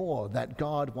yet more that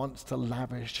God wants to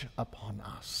lavish upon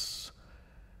us.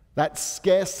 That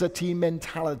scarcity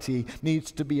mentality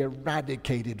needs to be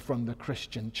eradicated from the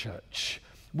Christian church.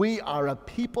 We are a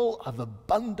people of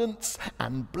abundance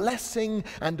and blessing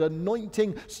and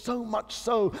anointing, so much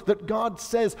so that God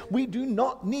says we do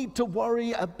not need to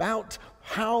worry about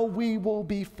how we will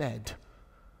be fed,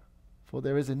 for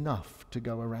there is enough to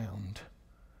go around.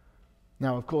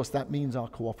 Now, of course, that means our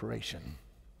cooperation.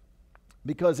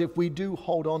 Because if we do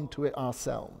hold on to it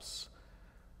ourselves,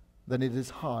 then it is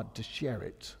hard to share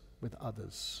it with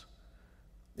others.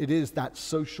 It is that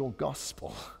social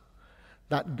gospel,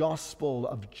 that gospel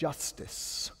of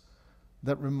justice,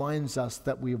 that reminds us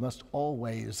that we must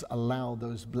always allow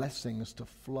those blessings to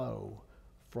flow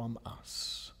from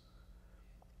us.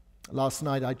 Last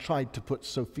night I tried to put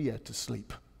Sophia to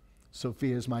sleep.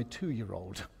 Sophia is my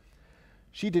 2-year-old.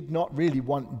 She did not really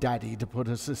want Daddy to put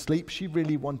us to sleep. She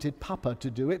really wanted Papa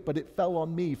to do it, but it fell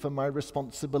on me for my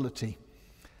responsibility.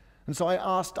 And so I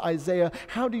asked Isaiah,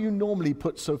 how do you normally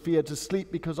put Sophia to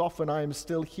sleep? Because often I am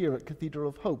still here at Cathedral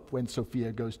of Hope when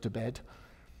Sophia goes to bed.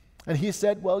 And he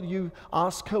said, well, you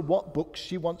ask her what books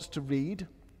she wants to read.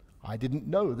 I didn't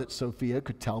know that Sophia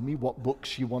could tell me what books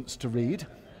she wants to read.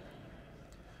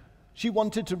 She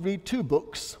wanted to read 2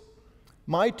 books,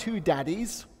 My 2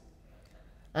 Daddies,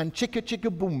 and Chicka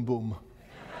Chicka Boom Boom.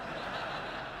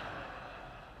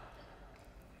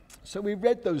 So we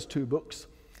read those 2 books.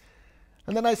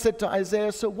 And then I said to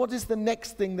Isaiah, so what is the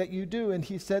next thing that you do? And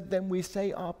he said, then we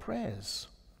say our prayers.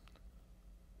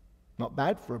 Not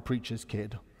bad for a preacher's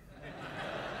kid.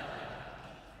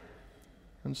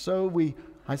 And so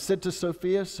I said to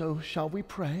Sophia, so shall we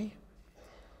pray?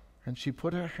 And she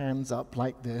put her hands up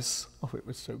like this. Oh, it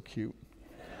was so cute.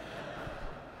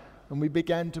 And we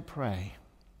began to pray.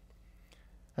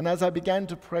 And as I began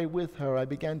to pray with her, I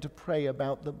began to pray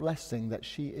about the blessing that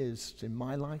she is in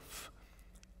my life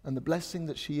and the blessing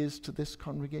that she is to this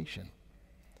congregation.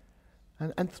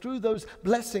 And through those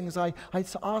blessings, I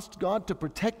asked God to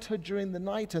protect her during the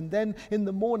night, and then in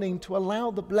the morning to allow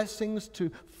the blessings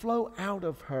to flow out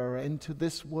of her into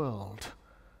this world.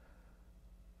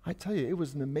 I tell you, it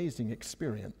was an amazing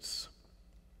experience.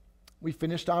 We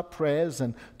finished our prayers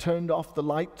and turned off the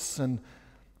lights, and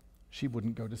she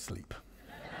wouldn't go to sleep.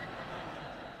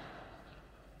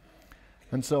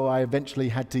 And so I eventually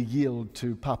had to yield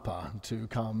to Papa to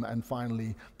come and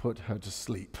finally put her to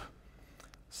sleep.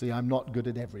 See, I'm not good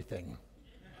at everything.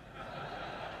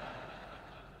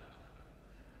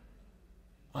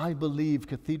 I believe,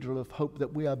 Cathedral of Hope,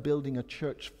 that we are building a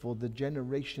church for the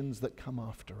generations that come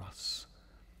after us.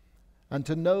 And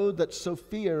to know that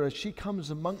Sophia, as she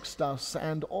comes amongst us,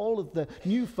 and all of the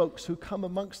new folks who come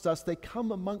amongst us, they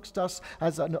come amongst us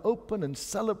as an open and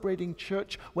celebrating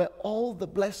church where all the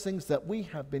blessings that we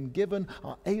have been given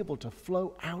are able to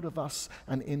flow out of us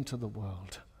and into the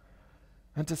world.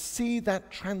 And to see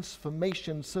that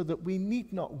transformation so that we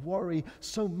need not worry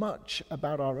so much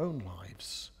about our own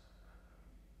lives,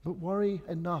 but worry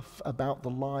enough about the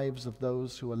lives of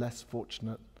those who are less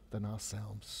fortunate than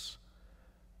ourselves.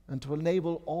 And to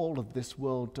enable all of this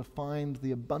world to find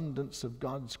the abundance of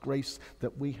God's grace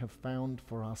that we have found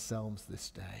for ourselves this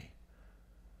day.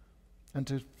 And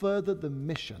to further the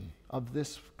mission of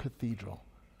this cathedral,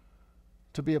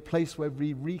 to be a place where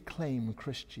we reclaim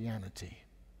Christianity,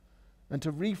 and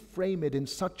to reframe it in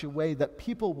such a way that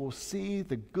people will see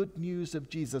the good news of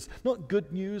Jesus, not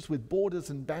good news with borders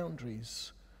and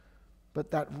boundaries,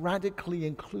 but that radically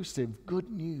inclusive good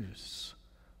news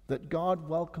that God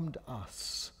welcomed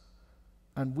us,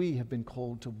 and we have been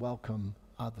called to welcome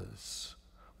others,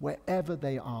 wherever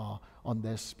they are on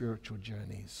their spiritual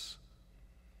journeys.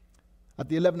 At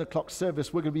the 11 o'clock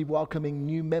service, we're going to be welcoming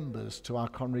new members to our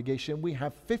congregation. We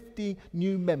have 50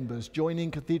 new members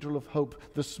joining Cathedral of Hope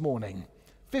this morning.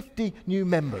 50 new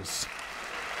members.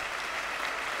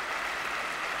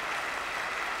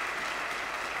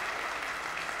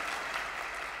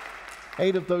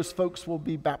 Eight of those folks will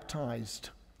be baptized.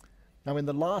 Now, in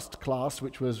the last class,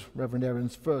 which was Reverend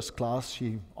Erin's first class,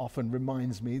 she often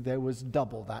reminds me there was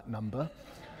double that number.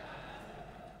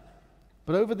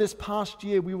 But over this past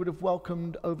year, we would have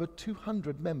welcomed over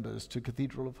 200 members to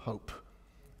Cathedral of Hope.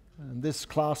 And this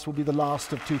class will be the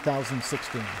last of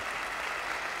 2016.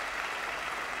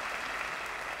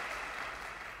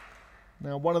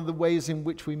 Now, one of the ways in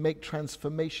which we make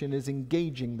transformation is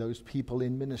engaging those people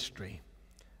in ministry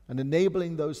and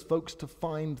enabling those folks to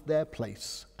find their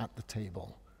place at the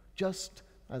table, just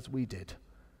as we did.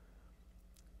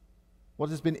 What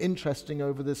has been interesting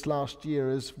over this last year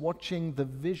is watching the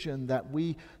vision that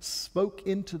we spoke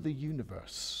into the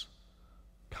universe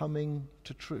coming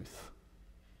to truth.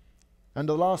 And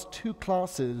the last two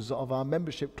classes of our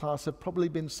membership class have probably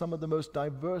been some of the most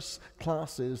diverse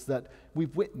classes that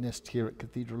we've witnessed here at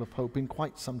Cathedral of Hope in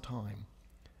quite some time.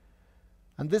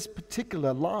 And this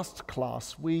particular last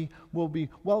class, we will be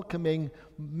welcoming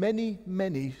many,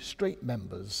 many straight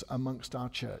members amongst our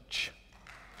church.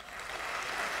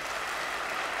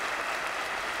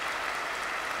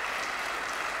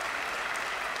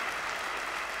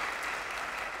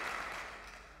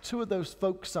 Two of those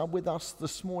folks are with us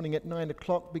this morning at 9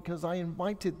 o'clock because I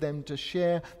invited them to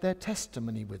share their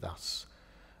testimony with us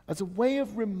as a way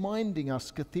of reminding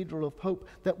us, Cathedral of Hope,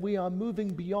 that we are moving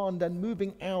beyond and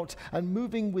moving out and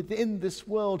moving within this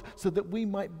world so that we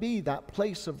might be that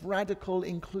place of radical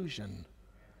inclusion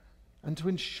and to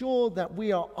ensure that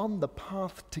we are on the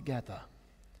path together.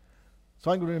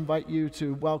 So I'm going to invite you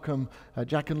to welcome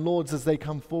Jack and Lords as they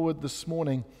come forward this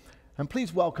morning. And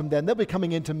please welcome them. They'll be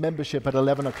coming into membership at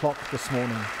 11 o'clock this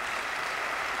morning.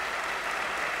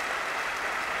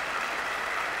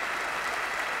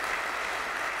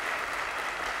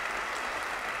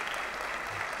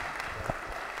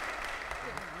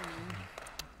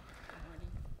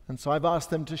 And so I've asked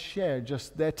them to share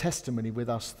just their testimony with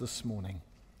us this morning.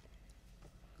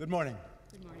 Good morning.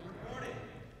 Good morning. Good morning.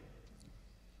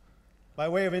 By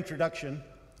way of introduction,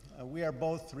 we are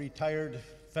both retired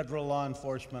federal law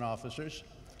enforcement officers.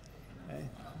 Okay.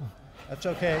 That's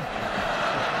okay.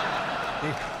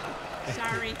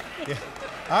 Sorry. The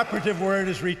operative word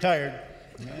is retired.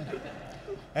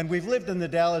 And we've lived in the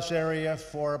Dallas area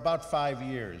for about 5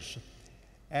 years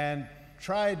and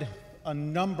tried a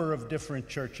number of different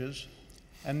churches,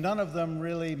 and none of them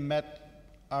really met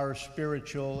our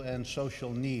spiritual and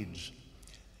social needs.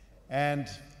 And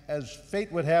as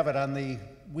fate would have it, on the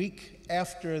week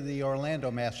after the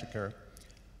Orlando massacre,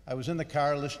 I was in the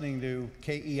car listening to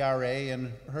KERA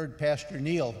and heard Pastor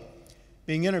Neil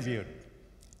being interviewed.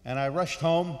 And I rushed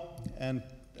home and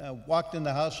walked in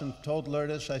the house and told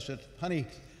Lourdes, I said, honey,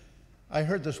 I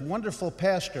heard this wonderful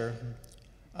pastor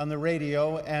on the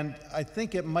radio, and I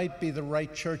think it might be the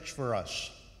right church for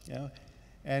us. You know?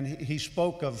 And he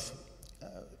spoke of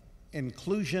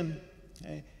inclusion.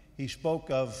 He spoke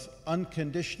of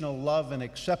unconditional love and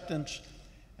acceptance.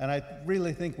 And I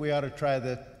really think we ought to try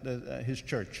his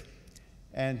church.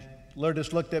 And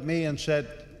Lourdes looked at me and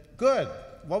said, "Good.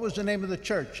 What was the name of the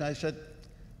church?" And I said,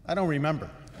 "I don't remember."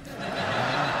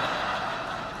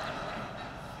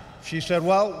 She said,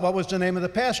 "Well, what was the name of the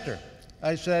pastor?"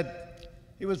 I said,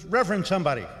 "He was Reverend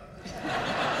somebody."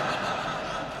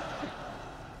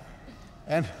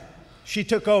 And she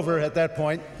took over at that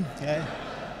point,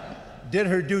 did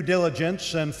her due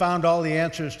diligence, and found all the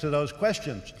answers to those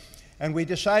questions. And we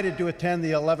decided to attend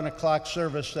the 11 o'clock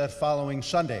service that following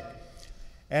Sunday.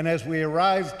 And as we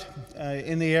arrived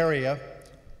in the area,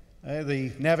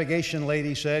 the navigation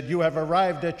lady said, "You have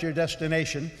arrived at your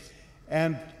destination."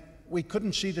 And we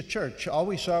couldn't see the church. All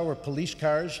we saw were police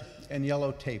cars and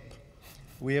yellow tape.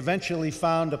 We eventually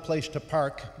found a place to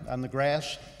park on the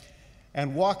grass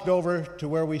and walked over to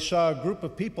where we saw a group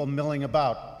of people milling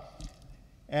about.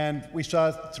 And we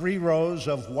saw 3 rows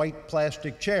of white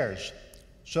plastic chairs.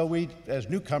 So we, as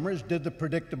newcomers, did the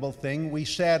predictable thing. We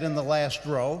sat in the last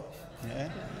row.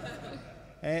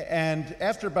 And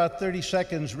after about 30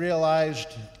 seconds,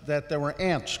 realized that there were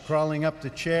ants crawling up the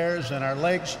chairs and our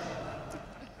legs.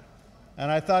 And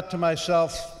I thought to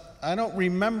myself, I don't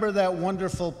remember that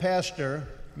wonderful pastor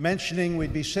mentioning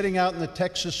we'd be sitting out in the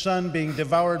Texas sun being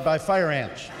devoured by fire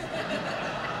ants.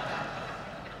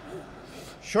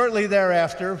 Shortly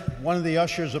thereafter, one of the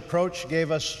ushers approached, gave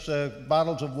us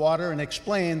bottles of water, and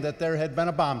explained that there had been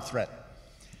a bomb threat,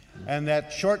 and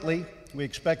that shortly we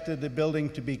expected the building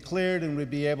to be cleared and we'd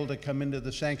be able to come into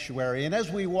the sanctuary. And as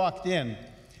we walked in,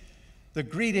 the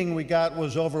greeting we got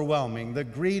was overwhelming. The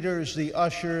greeters, the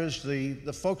ushers,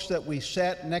 the folks that we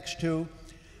sat next to.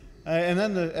 And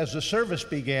then as the service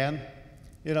began,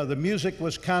 you know, the music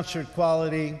was concert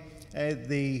quality.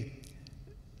 The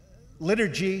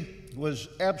liturgy was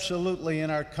absolutely in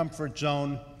our comfort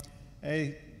zone.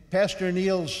 Pastor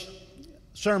Neil's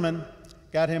sermon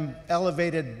got him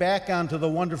elevated back onto the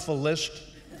wonderful list.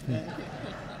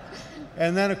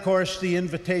 And then, of course, the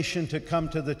invitation to come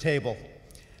to the table.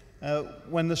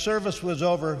 When the service was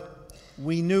over,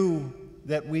 we knew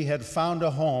that we had found a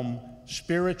home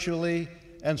spiritually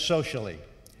and socially.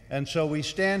 And so we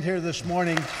stand here this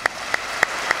morning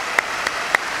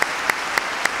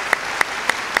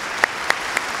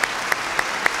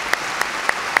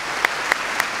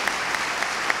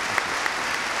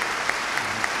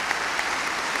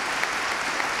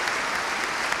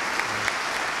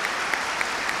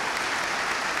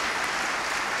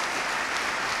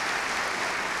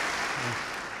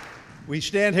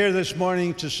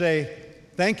to say,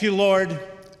 thank you, Lord,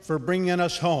 for bringing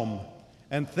us home.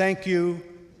 And thank you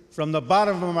from the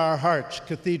bottom of our hearts,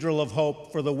 Cathedral of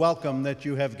Hope, for the welcome that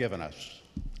you have given us.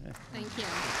 Thank you.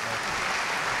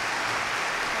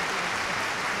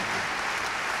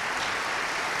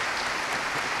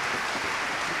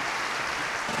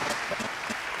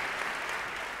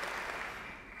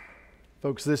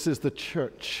 Folks, this is the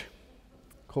church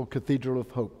called Cathedral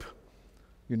of Hope,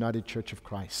 United Church of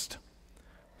Christ,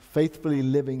 faithfully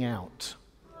living out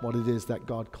what it is that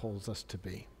God calls us to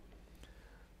be.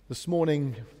 This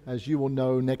morning, as you will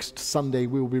know, next Sunday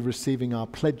we will be receiving our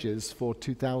pledges for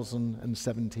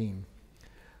 2017.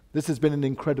 This has been an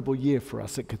incredible year for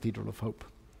us at Cathedral of Hope.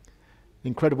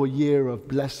 Incredible year of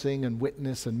blessing and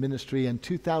witness and ministry, and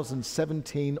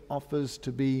 2017 offers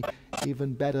to be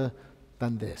even better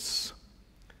than this.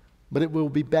 But it will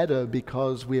be better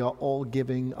because we are all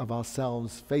giving of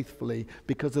ourselves faithfully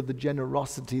because of the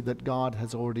generosity that God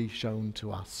has already shown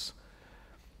to us.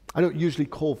 I don't usually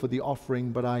call for the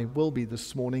offering, but I will be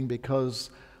this morning because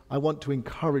I want to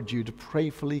encourage you to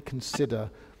prayerfully consider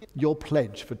your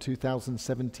pledge for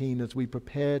 2017 as we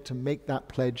prepare to make that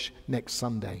pledge next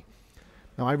Sunday.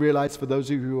 Now, I realize for those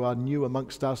of you who are new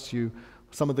amongst us,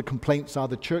 some of the complaints are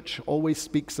the church always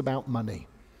speaks about money.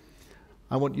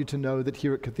 I want you to know that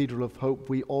here at Cathedral of Hope,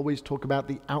 we always talk about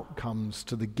the outcomes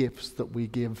to the gifts that we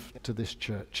give to this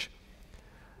church.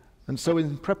 And so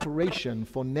in preparation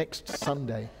for next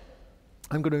Sunday,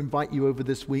 I'm going to invite you over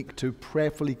this week to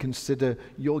prayerfully consider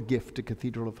your gift to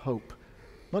Cathedral of Hope,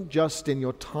 not just in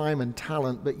your time and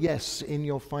talent, but yes, in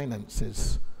your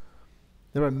finances.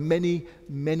 There are many,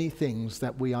 many things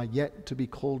that we are yet to be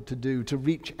called to do, to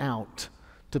reach out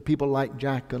to people like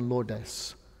Jack and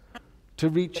Lourdes, to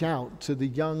reach out to the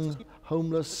young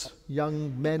homeless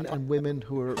young men and women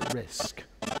who are at risk,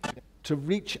 to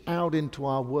reach out into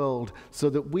our world so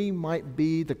that we might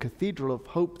be the cathedral of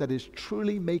hope that is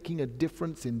truly making a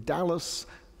difference in Dallas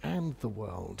and the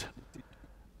world,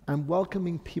 and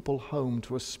welcoming people home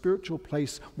to a spiritual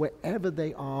place wherever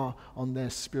they are on their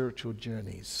spiritual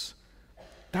journeys.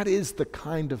 That is the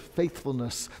kind of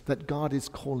faithfulness that God is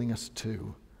calling us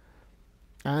to.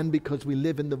 And because we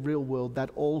live in the real world, that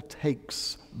all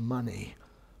takes money,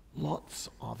 lots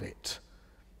of it.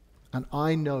 And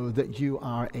I know that you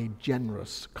are a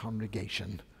generous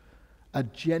congregation, a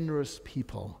generous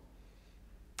people.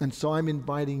 And so I'm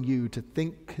inviting you to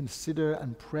think, consider,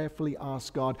 and prayerfully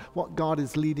ask God what God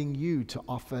is leading you to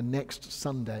offer next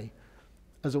Sunday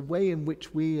as a way in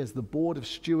which we, as the Board of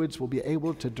Stewards, will be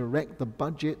able to direct the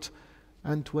budget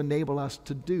and to enable us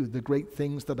to do the great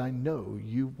things that I know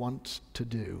you want to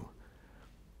do.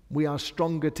 We are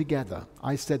stronger together.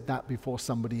 I said that before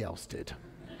somebody else did.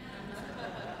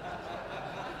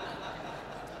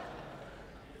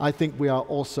 I think we are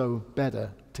also better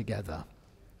together.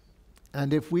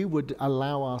 And if we would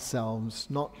allow ourselves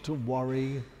not to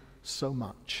worry so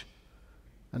much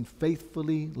and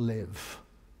faithfully live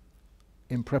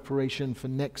in preparation for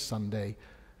next Sunday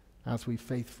as we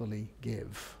faithfully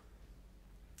give.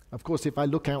 Of course, if I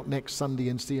look out next Sunday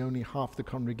and see only half the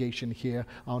congregation here,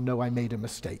 I'll know I made a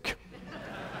mistake.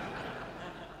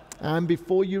 And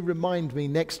before you remind me,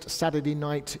 next Saturday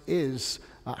night is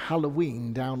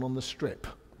Halloween down on the Strip.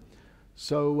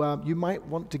 So you might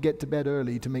want to get to bed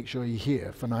early to make sure you're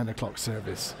here for 9 o'clock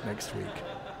service next week.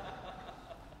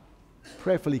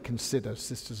 Prayerfully consider,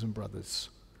 sisters and brothers,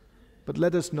 but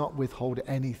let us not withhold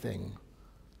anything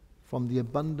from the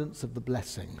abundance of the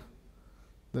blessing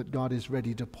that God is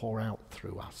ready to pour out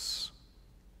through us.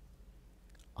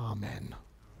 Amen.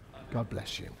 God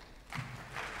bless you.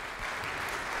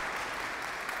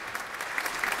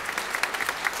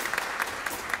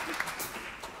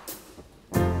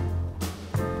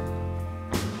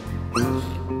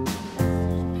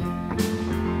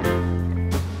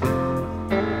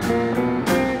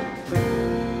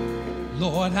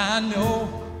 Lord, I know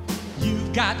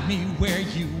you've got me where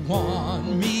you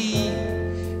want me,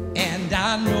 and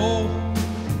I know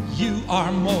you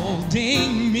are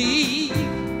molding me.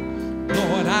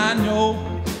 Lord, I know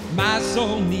my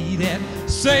soul needed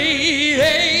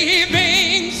saving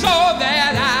so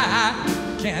that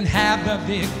I can have the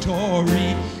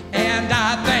victory, and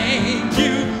I thank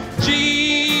you, Jesus.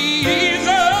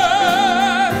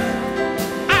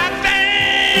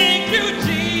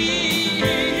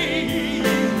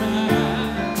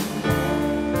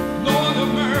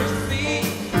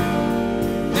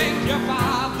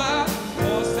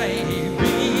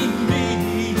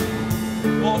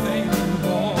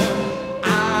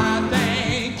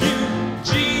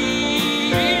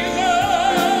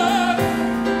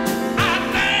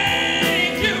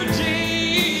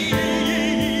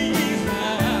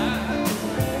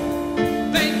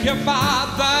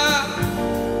 Father,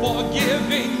 for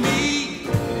giving me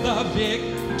the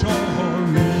victory.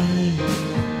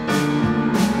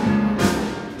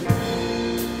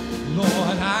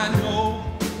 Lord, I know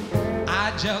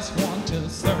I just want to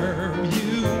serve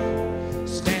you,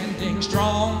 standing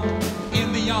strong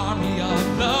in the army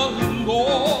of the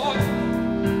Lord.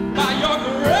 By your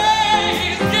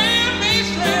grace, give me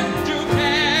strength to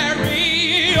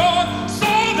carry on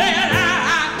so that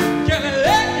I can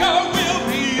let your will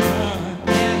be done.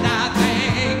 And I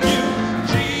thank you,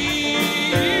 Jesus.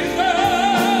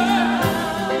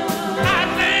 I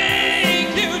thank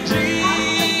you, Jesus.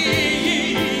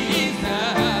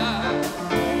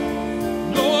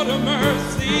 Lord of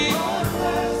mercy.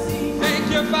 Thank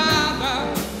you, Father,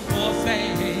 for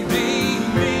saving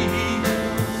me.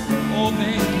 Oh,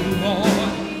 thank you,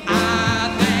 Lord. I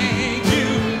thank you,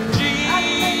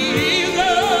 Jesus.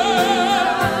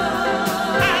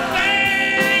 I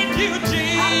thank you,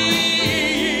 Jesus.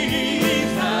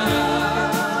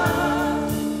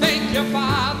 Thank you,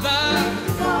 Father,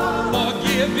 for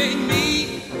giving me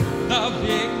the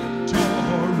victory.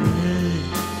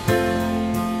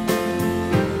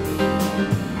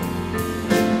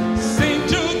 Sing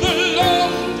to the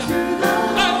Lord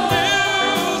a new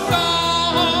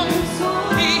song.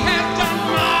 He has done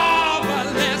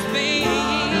marvelous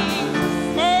things.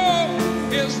 Oh,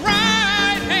 his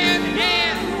right hand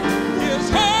and his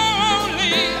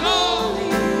holy arm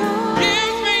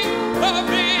gives me the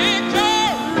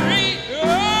victory. Oh,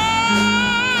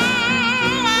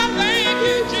 I thank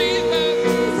you,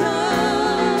 Jesus.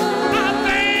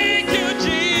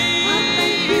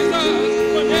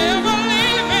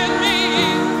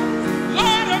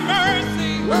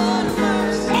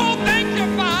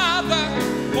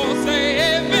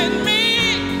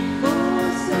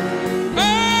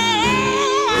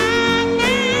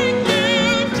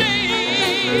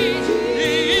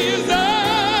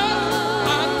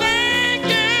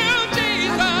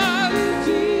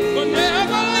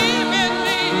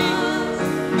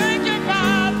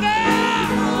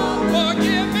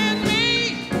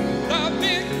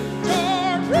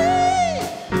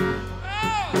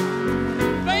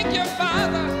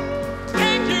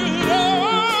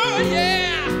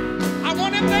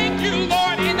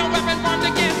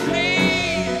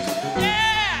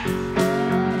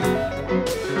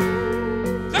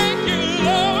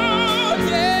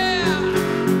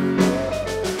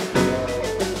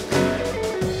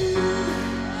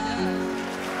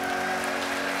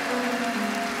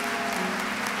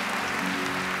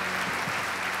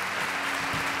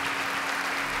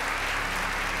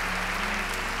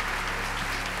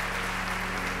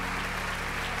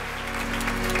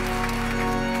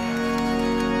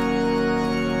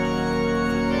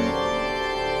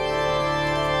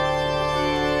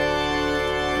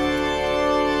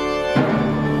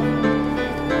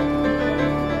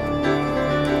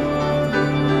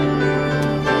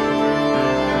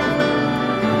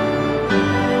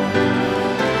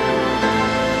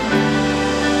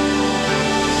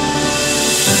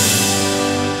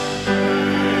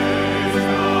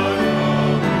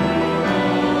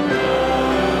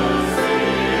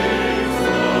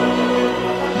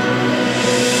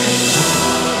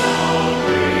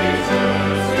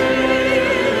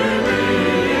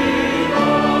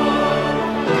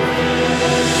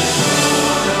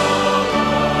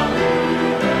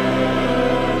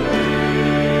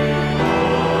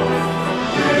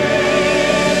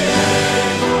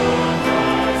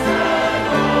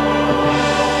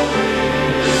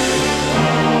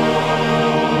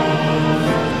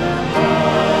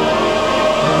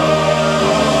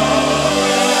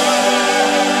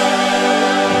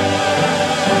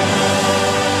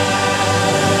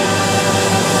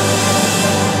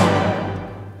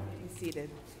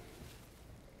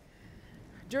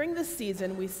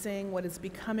 season, we sing what is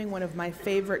becoming one of my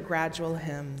favorite gradual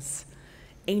hymns,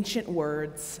 Ancient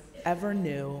Words, Ever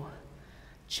New,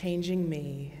 Changing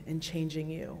Me and Changing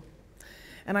You.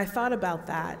 And I thought about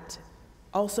that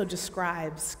also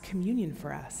describes communion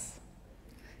for us.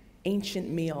 Ancient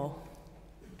meal,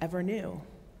 ever new,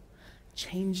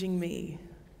 changing me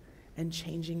and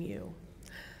changing you.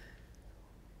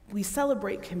 We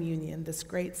celebrate communion, this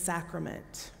great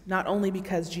sacrament, not only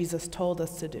because Jesus told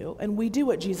us to do, and we do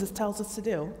what Jesus tells us to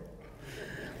do,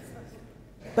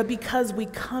 but because we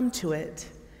come to it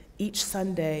each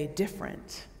Sunday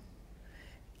different.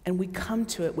 And we come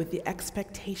to it with the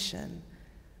expectation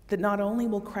that not only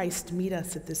will Christ meet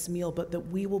us at this meal, but that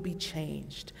we will be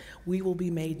changed, we will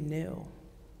be made new.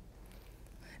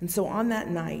 And so on that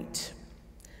night,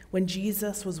 when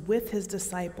Jesus was with his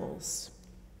disciples,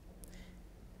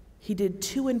 he did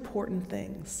two important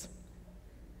things.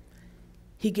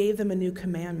 He gave them a new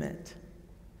commandment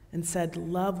and said,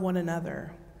 love one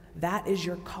another. That is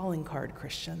your calling card,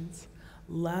 Christians.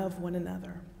 Love one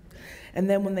another. And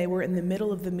then when they were in the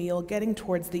middle of the meal, getting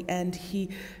towards the end, he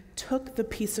took the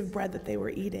piece of bread that they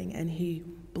were eating and he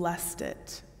blessed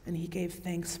it and he gave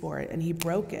thanks for it and he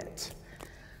broke it.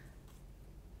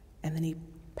 And then he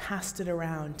passed it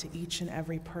around to each and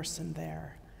every person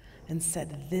there and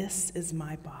said, this is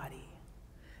my body.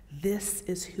 This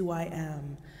is who I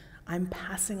am. I'm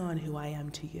passing on who I am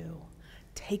to you.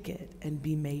 Take it and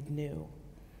be made new.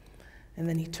 And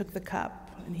then he took the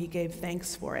cup and he gave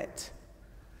thanks for it.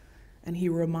 And he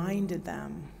reminded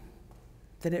them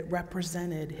that it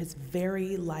represented his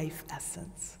very life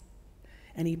essence.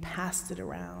 And he passed it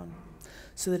around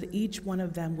so that each one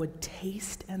of them would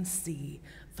taste and see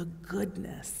the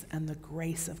goodness and the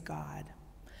grace of God,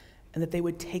 and that they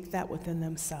would take that within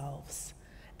themselves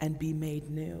and be made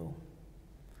new.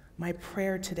 My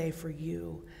prayer today for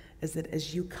you is that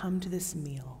as you come to this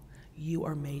meal, you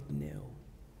are made new.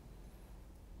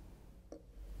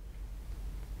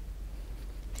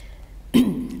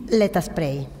 Let us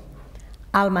pray.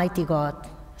 Almighty God,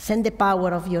 send the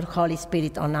power of your Holy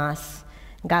Spirit on us,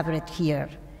 gathered here,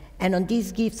 and on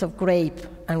these gifts of grape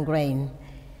and grain.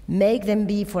 Make them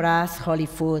be for us holy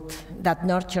food that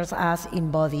nurtures us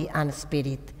in body and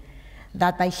spirit,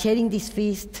 that by sharing this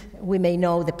feast we may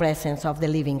know the presence of the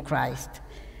living Christ.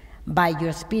 By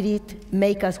your Spirit,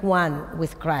 make us one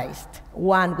with Christ,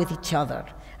 one with each other,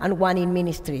 and one in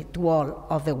ministry to all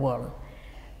of the world.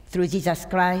 Through Jesus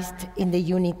Christ, in the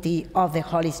unity of the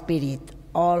Holy Spirit,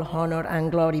 all honor and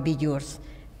glory be yours,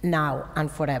 now and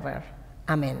forever.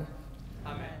 Amen.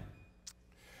 Amen.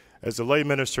 As the lay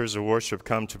ministers of worship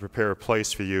come to prepare a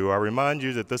place for you, I remind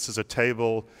you that this is a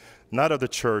table not of the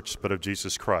church, but of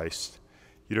Jesus Christ.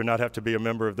 You do not have to be a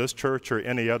member of this church or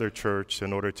any other church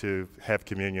in order to have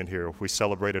communion here. We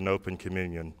celebrate an open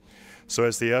communion. So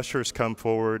as the ushers come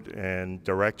forward and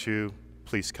direct you,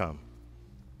 please come.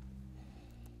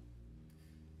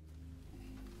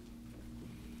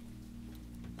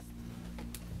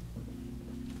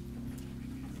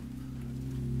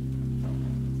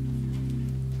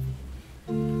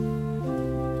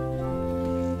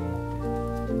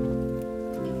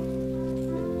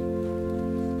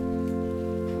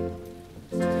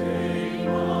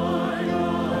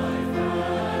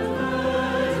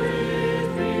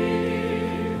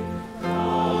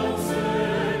 Consecrated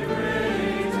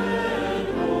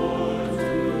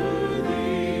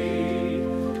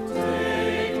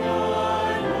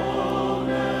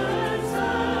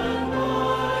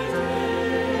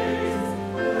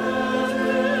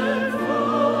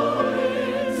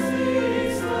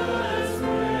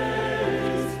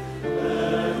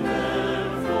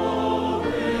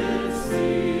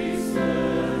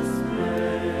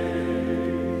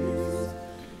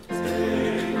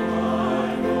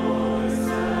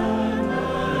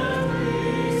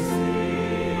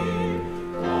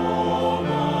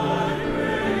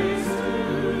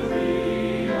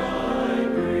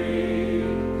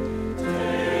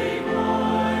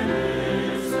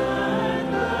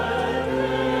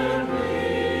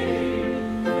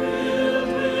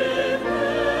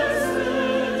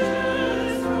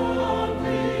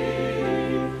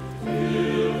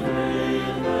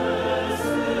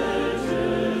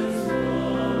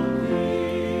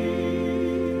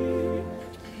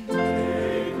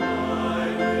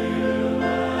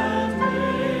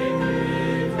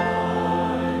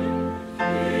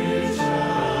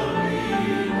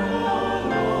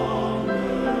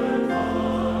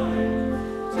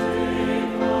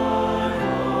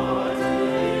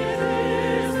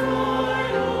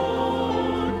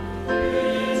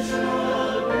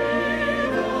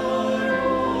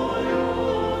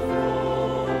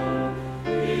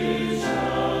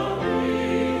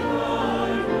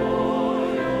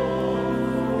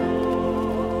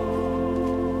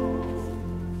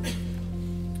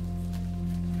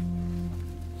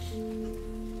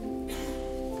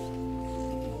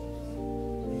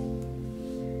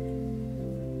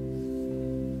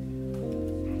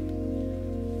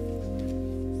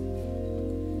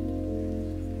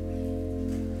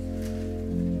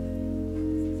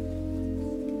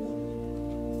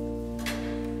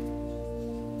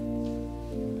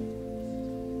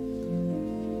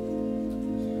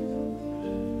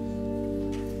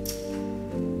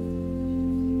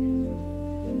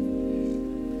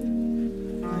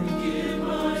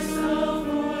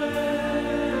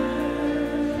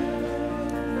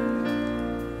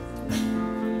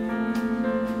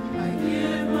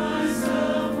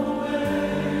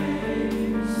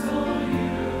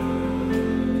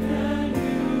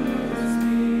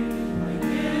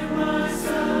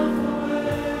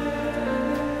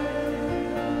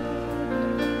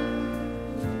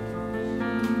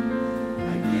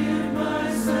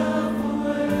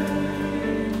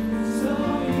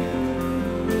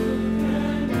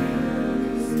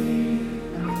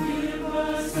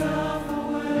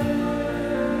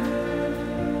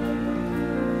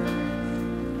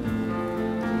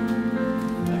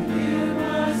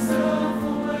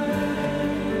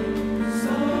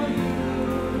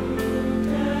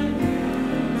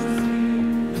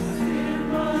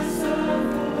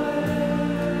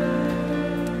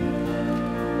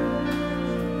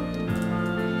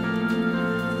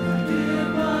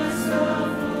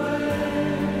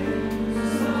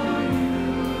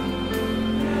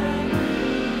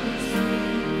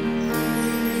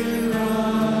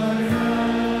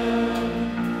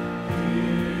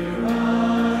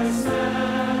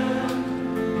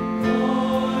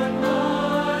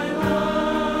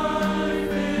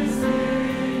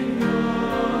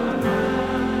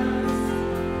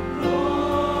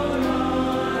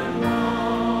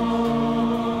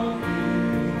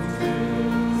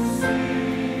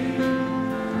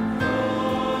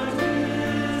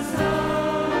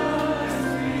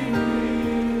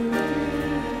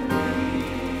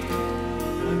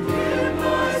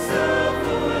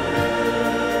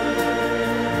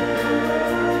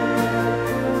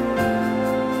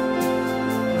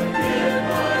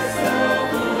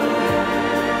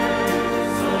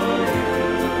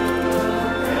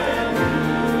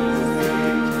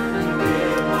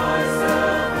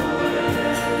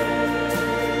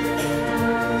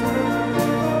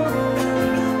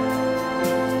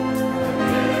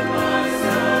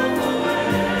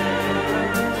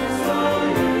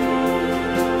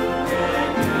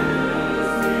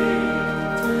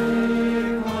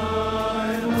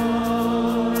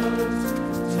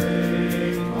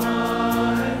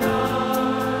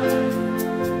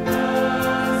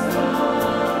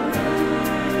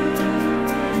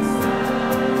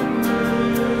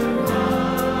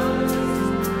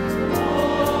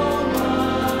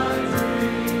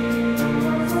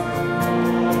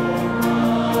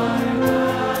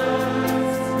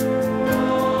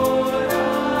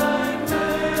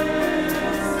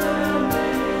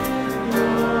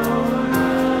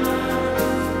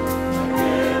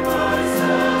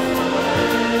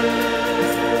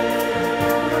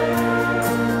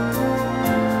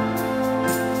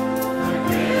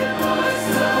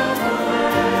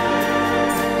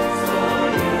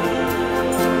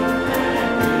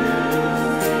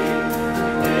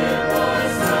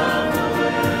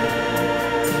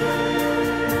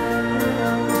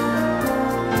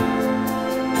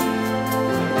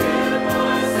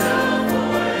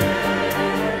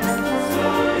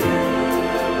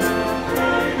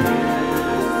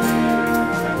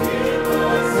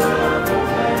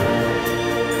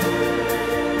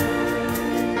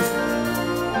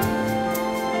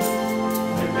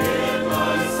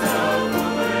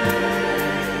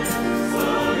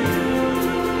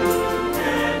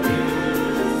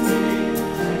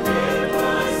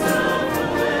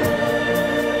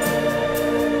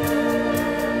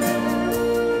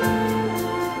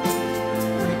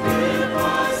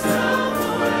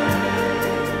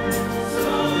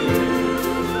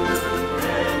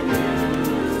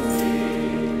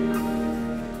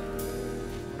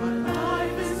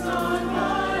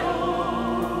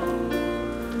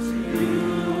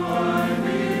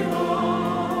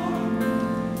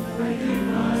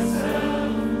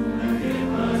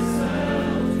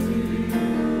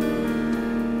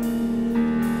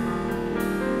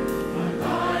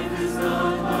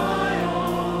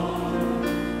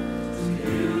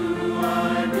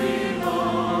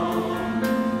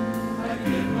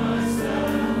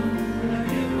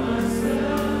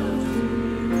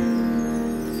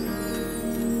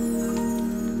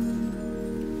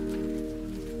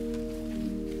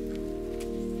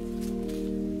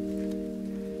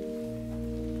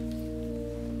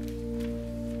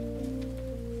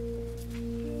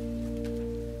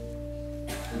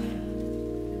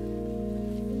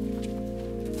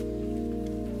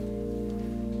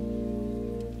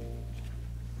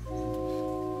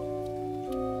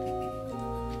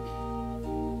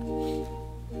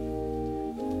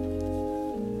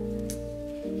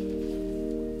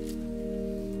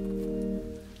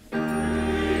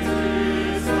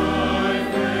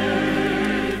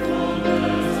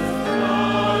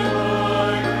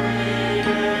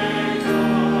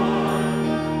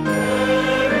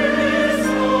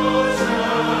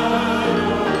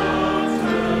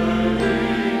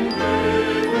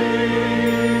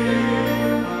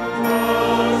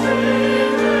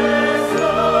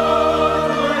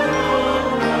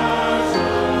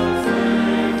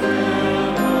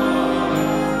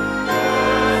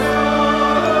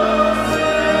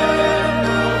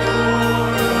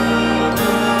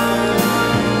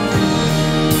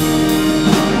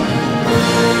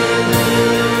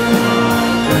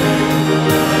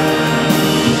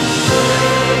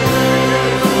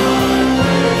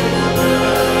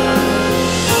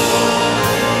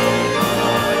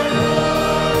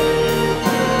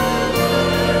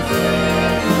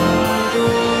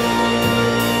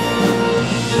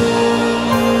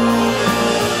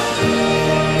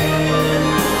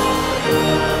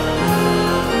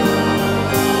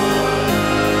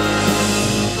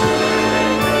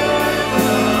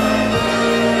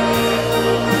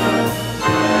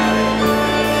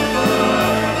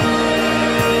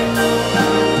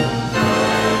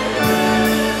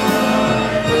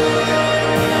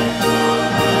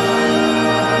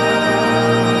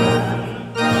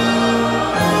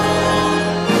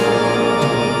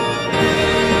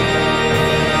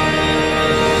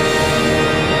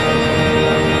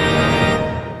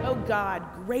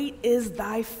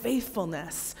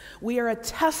faithfulness. We are a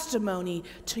testimony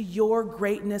to your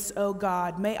greatness, O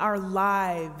God. May our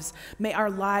lives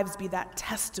be that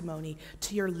testimony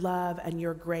to your love and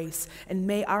your grace. And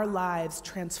may our lives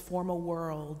transform a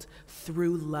world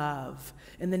through love.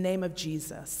 In the name of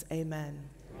Jesus, amen.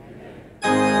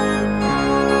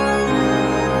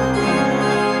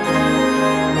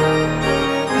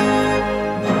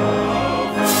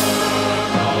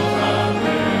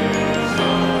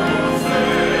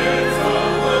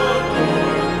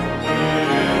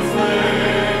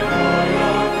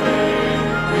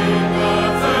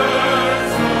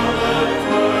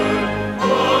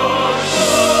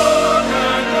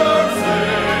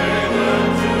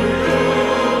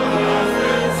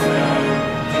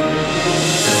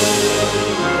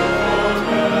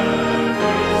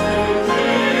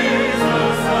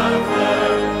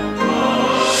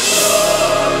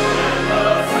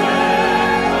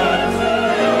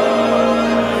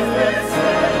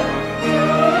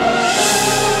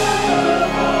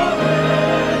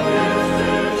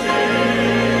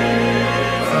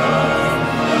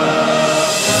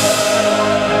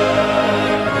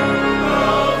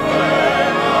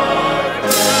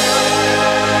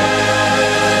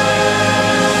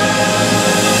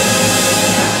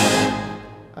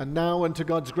 And now unto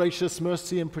God's gracious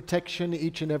mercy and protection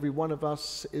each and every one of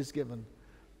us is given.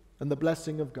 And the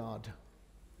blessing of God,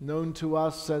 known to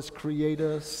us as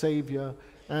Creator, Savior,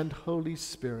 and Holy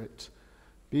Spirit,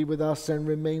 be with us and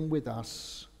remain with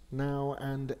us now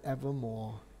and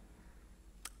evermore.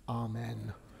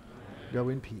 Amen. Go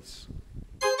in peace.